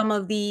some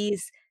of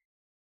these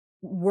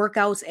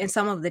workouts and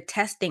some of the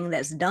testing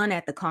that's done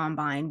at the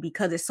combine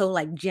because it's so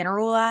like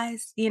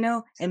generalized,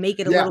 and make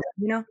it a Yeah,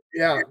 little,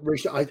 yeah,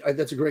 Rachel,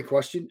 that's a great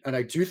question, and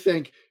I do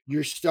think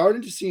you're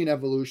starting to see an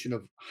evolution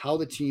of how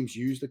the teams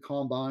use the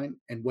combine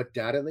and what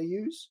data they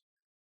use.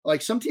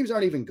 Like, some teams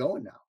aren't even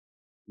going now.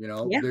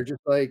 Yeah. They're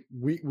just like,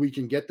 we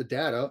can get the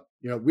data.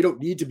 We don't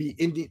need to be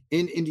in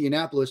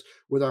Indianapolis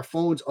with our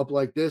phones up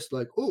like this.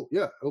 Like, oh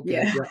yeah, okay,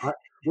 Yeah. yeah.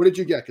 What did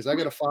you get? Because I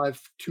got a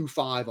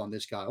 5.25 on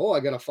this guy. Oh, I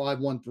got a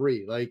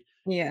 5.13. Like,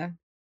 Yeah.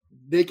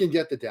 they can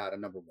get the data.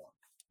 Number one.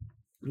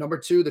 Number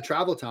two, the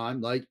travel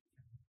time. Like,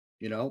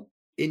 you know,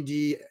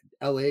 Indy,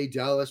 LA,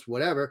 Dallas,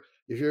 whatever.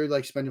 If you're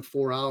like spending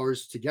 4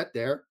 hours to get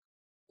there,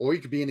 or you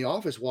could be in the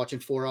office watching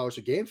 4 hours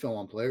of game film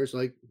on players.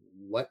 Like,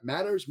 what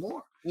matters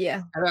more?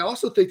 Yeah. And I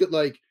also think that,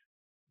 like,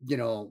 you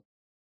know,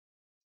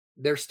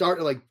 they're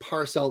starting to like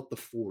parse out the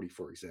 40,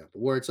 for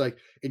example, where it's like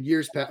in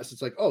years past,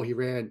 it's like, oh, he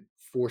ran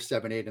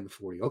 4.78 in the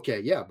 40. Okay,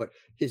 yeah, but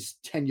his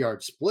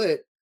 10-yard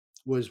split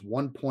was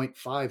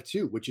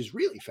 1.52, which is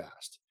really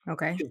fast.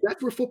 Okay. Because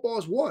that's where football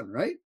is won,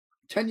 right?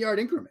 10-yard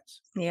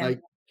increments. Yeah.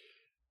 Like,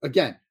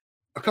 again,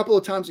 a couple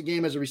of times a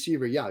game as a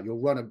receiver, yeah,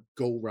 you'll run a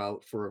go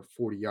route for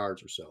 40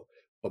 yards or so.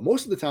 But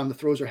most of the time, the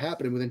throws are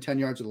happening within 10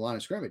 yards of the line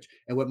of scrimmage.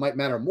 And what might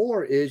matter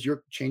more is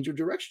your change of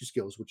direction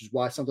skills, which is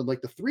why something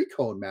like the three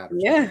cone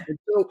matters more. Yeah. And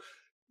so,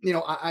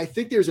 I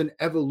think there's an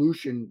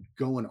evolution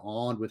going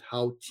on with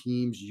how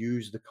teams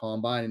use the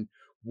combine and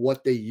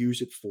what they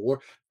use it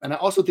for. And I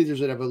also think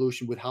there's an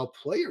evolution with how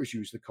players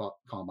use the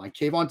combine.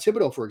 Kayvon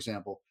Thibodeau, for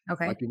example,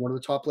 Okay. might be one of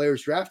the top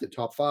players drafted,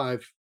 top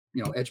five,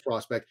 edge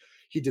prospect.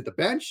 He did the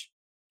bench,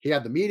 he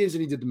had the meetings,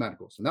 and he did the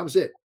medicals, and that was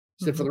it.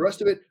 He said, for Mhm. the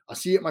rest of it, I'll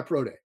see you at my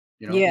pro day.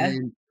 Yeah.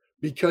 And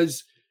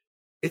because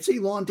it's a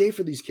long day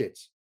for these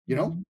kids,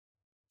 Mhm.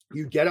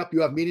 you get up,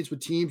 you have meetings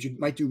with teams, you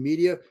might do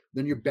media,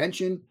 then you're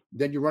benching,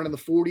 then you're running the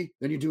 40,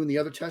 then you're doing the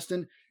other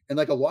testing. And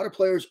like a lot of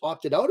players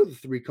opted out of the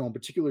three cone,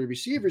 particularly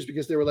receivers,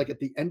 because they were like, at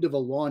the end of a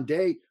long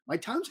day, my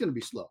time's going to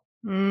be slow.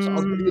 So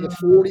I'll give you the Mm.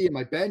 40 and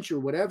my bench or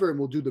whatever, and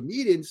we'll do the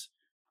meetings.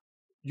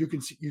 You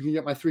can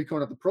get my three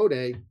cone at the pro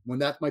day when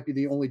that might be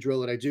the only drill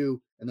that I do,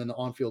 and then the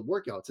on-field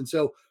workouts. And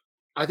so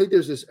I think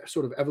there's this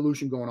sort of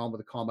evolution going on with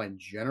the combine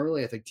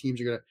generally. I think teams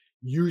are going to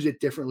use it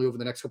differently over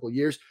the next couple of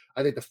years.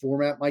 I think the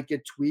format might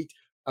get tweaked.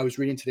 I was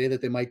reading today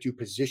that they might do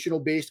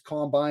positional based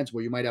combines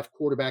where you might have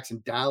quarterbacks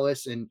in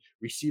Dallas and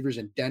receivers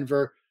in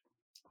Denver.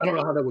 I don't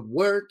know how that would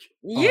work.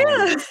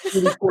 Yeah.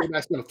 Who these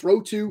quarterbacks going to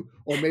throw to,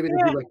 or maybe they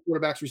Yeah. do like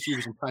quarterbacks,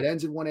 receivers, and tight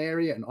ends in one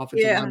area, and offensive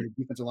Yeah. linemen and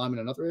defensive linemen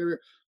in another area.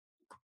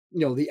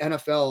 The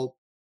NFL,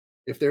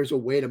 if there's a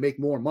way to make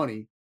more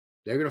money,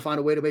 they're going to find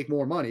a way to make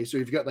more money. So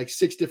you've got like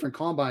six different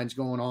combines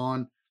going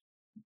on.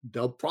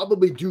 They'll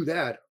probably do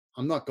that.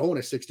 I'm not going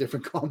to six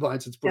different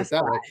combines. Let's put it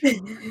That's that way.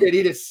 fine. They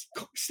need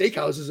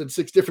steakhouses in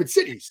six different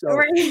cities. So,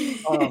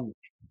 Right.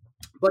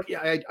 but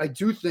yeah, I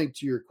do think,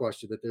 to your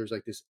question, that there's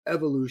like this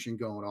evolution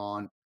going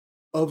on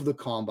of the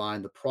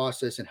combine, the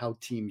process, and how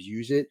teams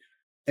use it.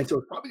 And so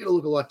it's probably going to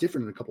look a lot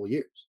different in a couple of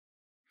years.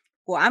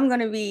 Well, I'm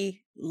gonna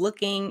be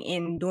looking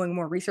and doing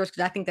more research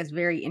because I think that's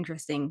very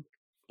interesting,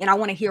 and I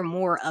wanna hear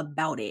more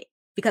about it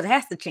because it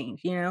has to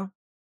change, It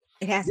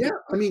has Yeah. to.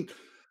 I mean,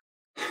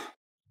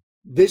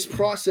 this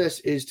process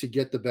is to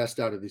get the best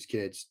out of these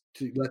kids,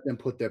 to let them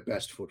put their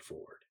best foot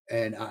forward.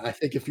 And I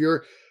think if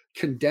you're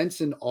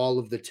condensing all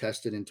of the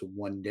testing into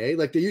one day,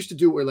 like they used to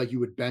do, where like you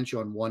would bench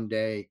on one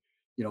day,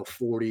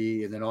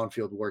 40, and then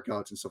on-field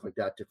workouts and stuff like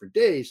that, different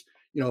days.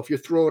 If you're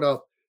throwing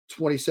up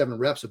 27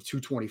 reps of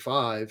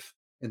 225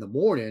 in the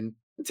morning,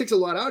 it takes a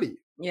lot out of you.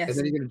 And Yes.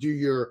 then you're going to do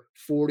your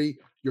 40,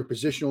 your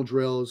positional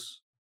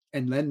drills,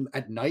 and then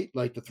at night,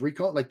 like the three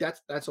cone, like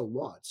that's a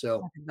lot.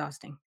 So That's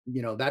exhausting.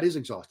 that is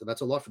exhausting.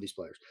 That's a lot for these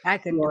players. I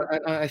couldn't do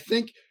it. I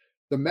think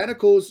the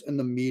medicals and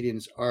the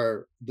meetings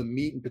are the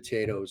meat and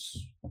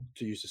potatoes,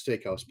 to use the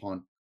steakhouse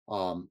pun,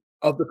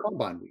 of the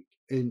combine week.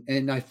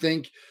 And I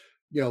think,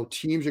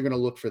 teams are going to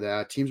look for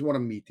that. Teams want to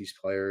meet these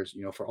players,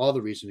 for all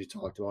the reasons we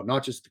talked about,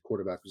 not just the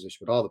quarterback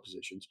position, but all the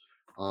positions.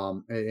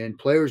 And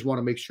players want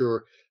to make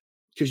sure,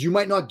 because you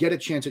might not get a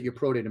chance at your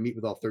pro day to meet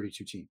with all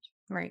 32 teams.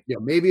 Right.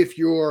 Maybe if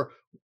you're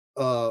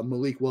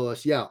Malik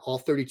Willis, yeah, all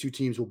 32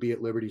 teams will be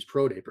at Liberty's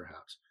pro day,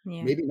 perhaps.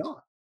 Yeah. Maybe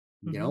not,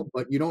 Mhm.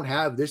 but you don't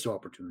have this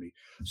opportunity.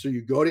 So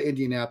you go to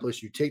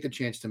Indianapolis, you take the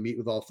chance to meet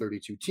with all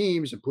 32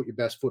 teams and put your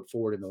best foot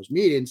forward in those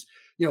meetings,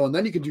 and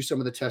then you can do some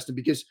of the testing,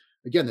 because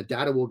again, the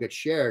data will get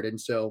shared. And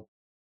so,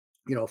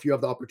 if you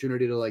have the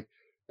opportunity to like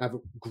have a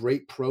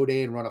great pro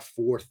day and run a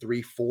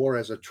 4.34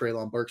 as a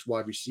Treylon Burks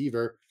wide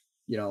receiver,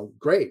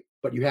 great.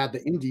 But you had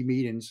the Indy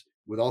meetings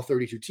with all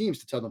 32 teams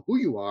to tell them who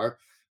you are.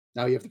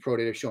 Now you have the pro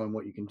day to show them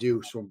what you can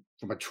do from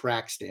a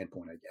track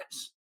standpoint, I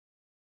guess.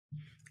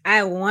 I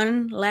have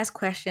one last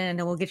question, and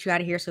then we'll get you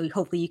out of here so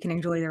hopefully you can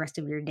enjoy the rest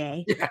of your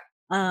day.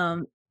 Yeah.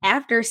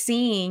 After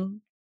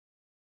seeing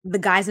the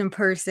guys in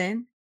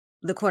person,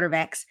 the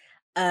quarterbacks,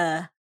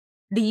 uh,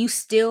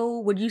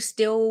 would you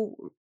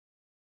still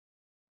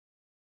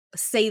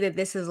say that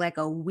this is like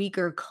a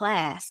weaker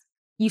class?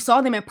 You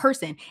saw them in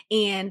person,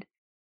 and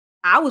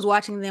I was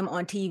watching them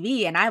on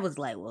TV and I was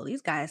like, well,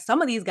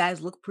 some of these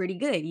guys look pretty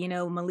good.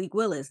 Malik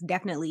Willis,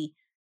 definitely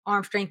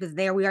arm strength is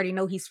there. We already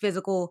know he's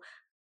physical,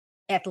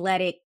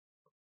 athletic.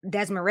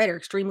 Desmond Ridder,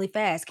 extremely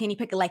fast. Kenny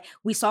Pickett, like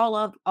we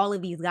saw all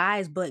of these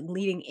guys, but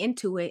leading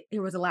into it,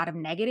 there was a lot of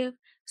negative.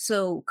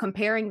 So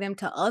comparing them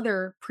to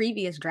other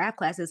previous draft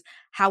classes,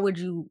 how would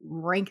you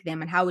rank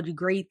them and how would you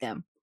grade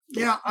them?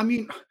 Yeah, I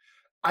mean,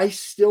 I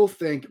still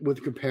think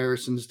with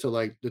comparisons to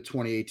like the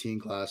 2018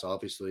 class,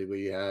 obviously, where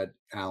you had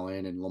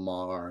Allen and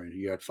Lamar and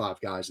you had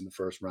 5 guys in the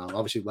first round.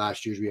 Obviously,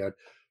 last year we had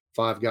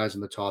 5 guys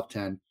in the top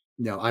 10.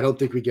 No, I don't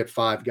think we get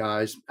 5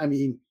 guys. I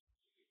mean,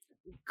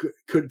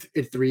 could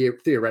it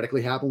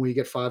theoretically happen when you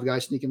get 5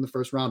 guys sneaking in the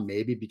first round?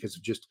 Maybe because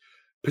of just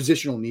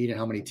positional need and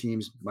how many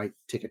teams might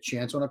take a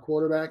chance on a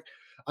quarterback.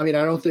 I mean,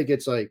 I don't think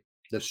it's like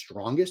the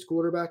strongest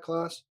quarterback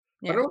class,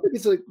 but I don't think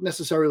it's like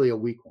necessarily a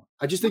weak one.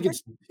 I just think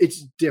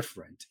it's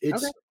different.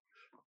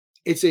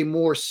 It's a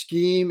more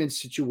scheme and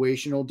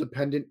situational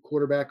dependent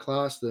quarterback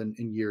class than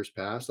in years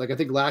past. Like I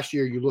think last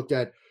year you looked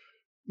at,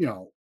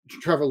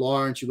 Trevor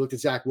Lawrence, you looked at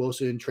Zach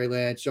Wilson, Trey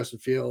Lance, Justin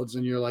Fields,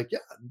 and you're like, yeah,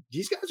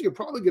 these guys are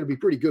probably going to be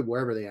pretty good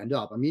wherever they end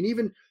up. I mean,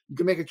 even you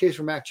can make a case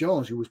for Mac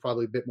Jones, who was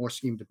probably a bit more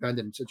scheme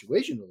dependent and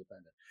situational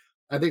dependent.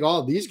 I think all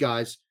of these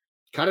guys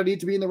kind of need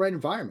to be in the right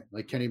environment.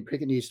 Like Kenny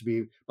Pickett needs to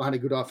be behind a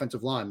good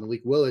offensive line.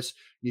 Malik Willis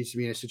needs to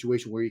be in a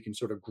situation where you can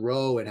sort of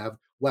grow and have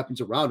weapons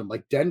around him.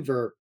 Like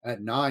Denver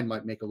at 9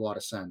 might make a lot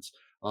of sense.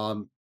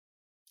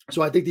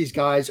 So I think these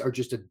guys are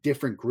just a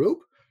different group.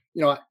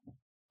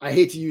 I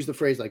hate to use the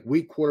phrase like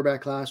weak quarterback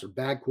class or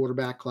bad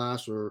quarterback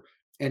class or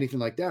anything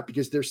like that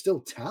because they're still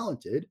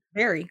talented.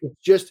 Very.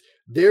 It's just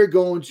they're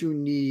going to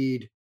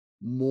need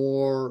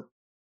more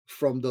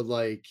from the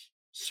like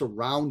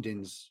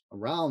surroundings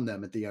around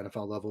them at the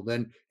NFL level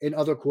than in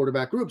other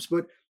quarterback groups.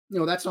 But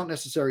that's not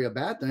necessarily a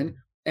bad thing.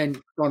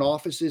 And front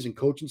offices and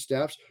coaching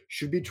staffs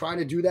should be trying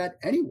to do that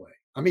anyway.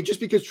 I mean,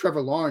 just because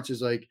Trevor Lawrence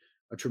is like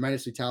a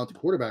tremendously talented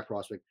quarterback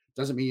prospect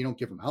doesn't mean you don't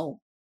give him help.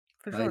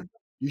 For sure.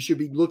 You should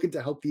be looking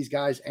to help these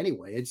guys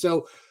anyway. And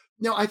so,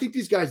 I think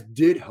these guys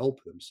did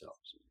help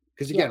themselves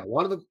because again, a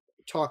lot of the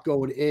talk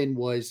going in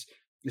was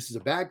this is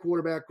a bad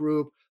quarterback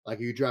group. Like,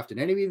 are you drafting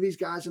any of these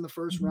guys in the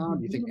first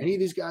round? Do you think any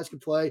of these guys can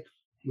play?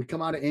 We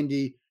come out of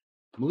Indy.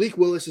 Malik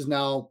Willis is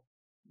now,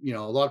 a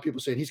lot of people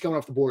saying he's coming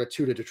off the board at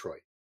 2 to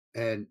Detroit.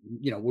 And,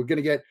 we're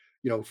going to get,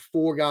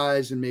 4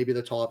 guys in maybe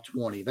the top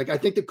 20. Like, I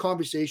think the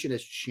conversation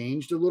has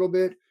changed a little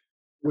bit,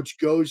 which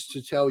goes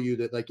to tell you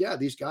that, like, yeah,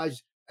 these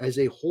guys as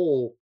a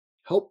whole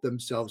helped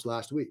themselves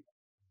last week.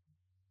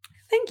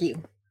 Thank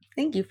you.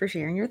 Thank you for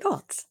sharing your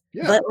thoughts.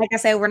 Yeah. But like I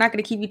said, we're not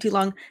going to keep you too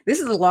long. This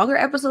is a longer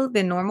episode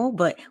than normal,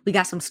 but we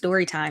got some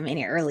story time in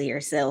it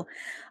earlier. So,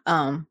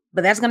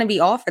 but that's going to be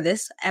all for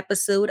this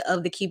episode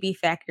of the QB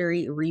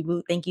Factory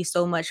Reboot. Thank you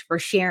so much for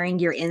sharing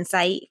your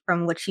insight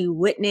from what you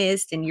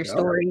witnessed and your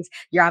stories,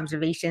 your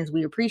observations.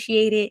 We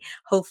appreciate it.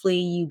 Hopefully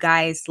you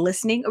guys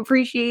listening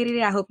appreciated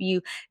it. I hope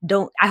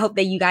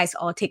that you guys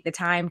all take the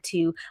time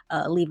to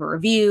leave a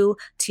review,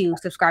 to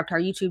subscribe to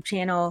our YouTube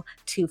channel,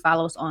 to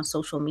follow us on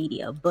social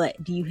media.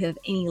 But do you have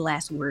any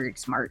last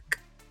words, Mark?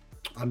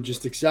 I'm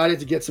just excited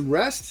to get some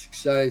rest,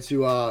 excited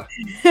to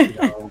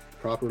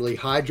properly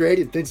hydrate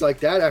and things like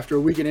that after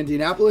a week in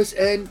Indianapolis.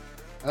 And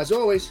as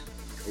always,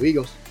 go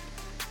Eagles.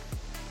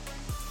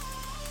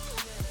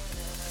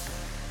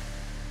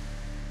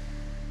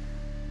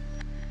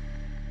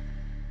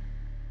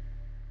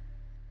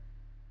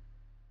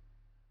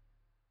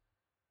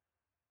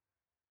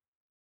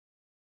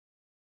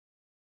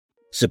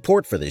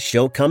 Support for this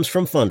show comes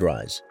from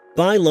Fundrise.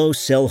 Buy low,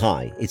 sell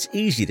high. It's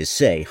easy to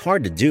say,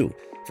 hard to do.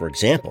 For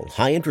example,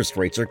 high interest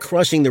rates are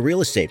crushing the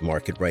real estate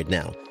market right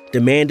now.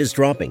 Demand is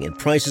dropping and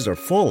prices are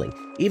falling,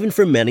 even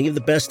for many of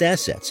the best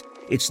assets.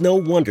 It's no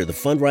wonder the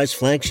Fundrise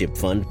Flagship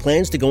Fund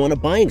plans to go on a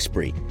buying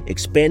spree,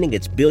 expanding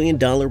its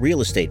billion-dollar real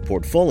estate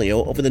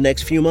portfolio over the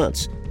next few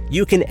months.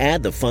 You can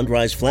add the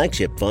Fundrise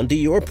Flagship Fund to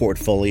your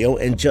portfolio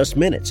in just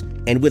minutes,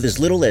 and with as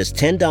little as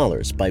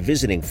 $10 by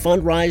visiting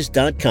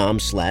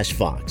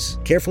fundrise.com/Fox.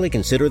 Carefully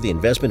consider the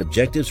investment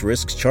objectives,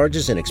 risks,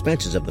 charges, and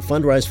expenses of the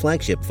Fundrise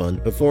Flagship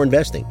Fund before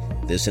investing.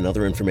 This and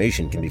other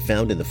information can be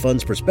found in the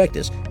fund's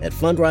prospectus at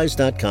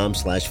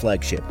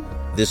fundrise.com/flagship.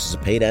 This is a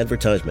paid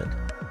advertisement.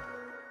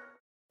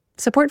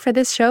 Support for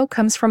this show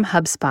comes from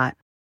HubSpot.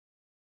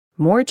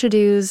 More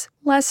to-dos,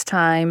 less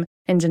time,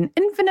 and an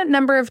infinite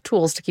number of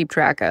tools to keep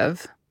track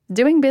of.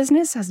 Doing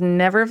business has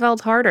never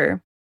felt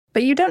harder.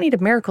 But you don't need a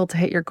miracle to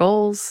hit your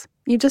goals.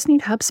 You just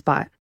need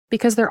HubSpot,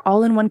 because their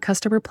all-in-one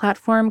customer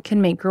platform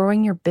can make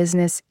growing your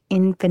business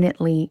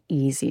infinitely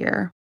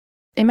easier.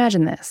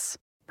 Imagine this: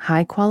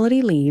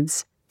 high-quality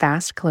leads,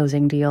 fast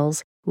closing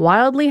deals,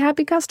 wildly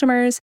happy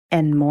customers,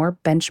 and more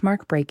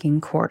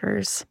benchmark-breaking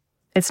quarters.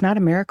 It's not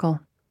a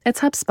miracle.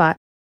 It's HubSpot.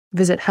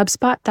 Visit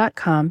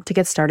HubSpot.com to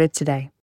get started today.